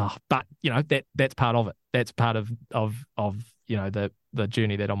 but that's part of it. That's part of the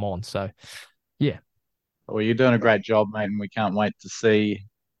journey that I'm on. So, yeah. Well, you're doing a great job, mate, and we can't wait to see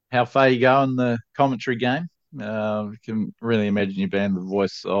how far you go in the commentary game. We can really imagine you being the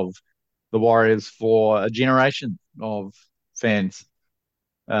voice of the Warriors for a generation of fans.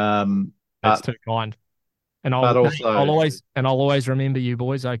 That's too kind. And I'll always remember you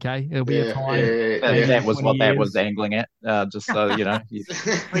boys. Okay, it'll be a time. That was what that was angling at. Just so you know,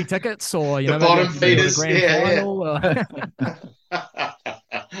 free tickets or the bottom feeders.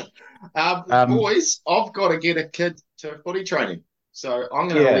 Boys, I've got to get a kid to footy training, so I'm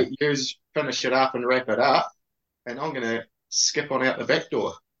going to let you finish it up and wrap it up, and I'm going to skip on out the back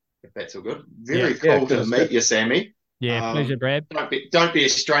door if that's all good. Very cool to meet you, Sammy. Yeah, pleasure, Brad. Don't be a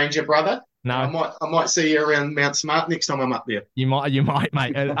stranger, brother. No, I might see you around Mount Smart next time I'm up there. you might,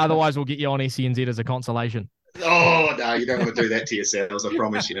 mate. Otherwise, we'll get you on SENZ as a consolation. Oh no, you don't want to do that to yourselves. I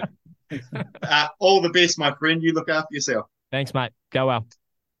promise you. All the best, my friend. You look after yourself. Thanks, mate. Go well.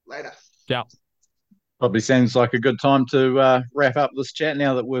 Later. Ciao. Probably seems like a good time to wrap up this chat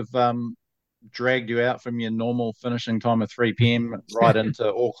now that we've dragged you out from your normal finishing time of 3 p.m. right into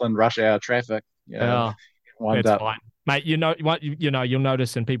Auckland rush hour traffic. Yeah, wind that's up. fine, mate. You'll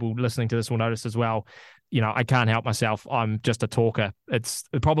notice, and people listening to this will notice as well. I can't help myself. I'm just a talker. It's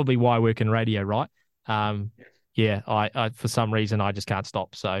probably why I work in radio, right? Yeah, I for some reason I just can't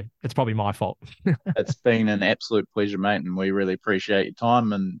stop. So it's probably my fault. It's been an absolute pleasure, mate, and we really appreciate your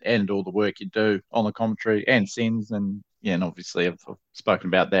time and all the work you do on the commentary and sends. And yeah, and obviously I've spoken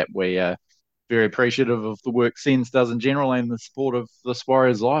about that. We are very appreciative of the work Sens does in general and the support of this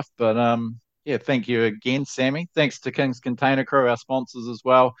Warriors life. But yeah, thank you again, Sammy. Thanks to King's Container Crew, our sponsors as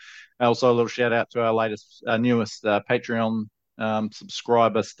well. Also, a little shout out to our newest Patreon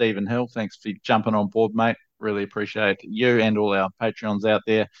subscriber, Stephen Hill. Thanks for jumping on board, mate. Really appreciate you and all our Patreons out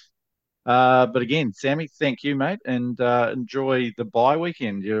there. But again, Sammy, thank you, mate, and enjoy the bye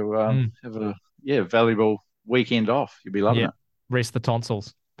weekend. You have a valuable weekend off. You'll be loving it. Rest the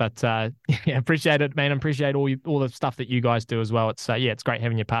tonsils. But yeah, appreciate it, man. Appreciate all the stuff that you guys do as well. It's it's great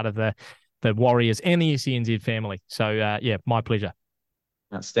having you part of the Warriors and the SENZ family. So yeah, my pleasure.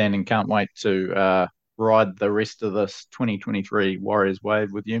 Outstanding. Can't wait to ride the rest of this 2023 Warriors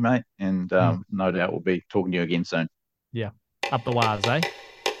wave with you, mate. And no doubt we'll be talking to you again soon. Yeah, up the wires, eh?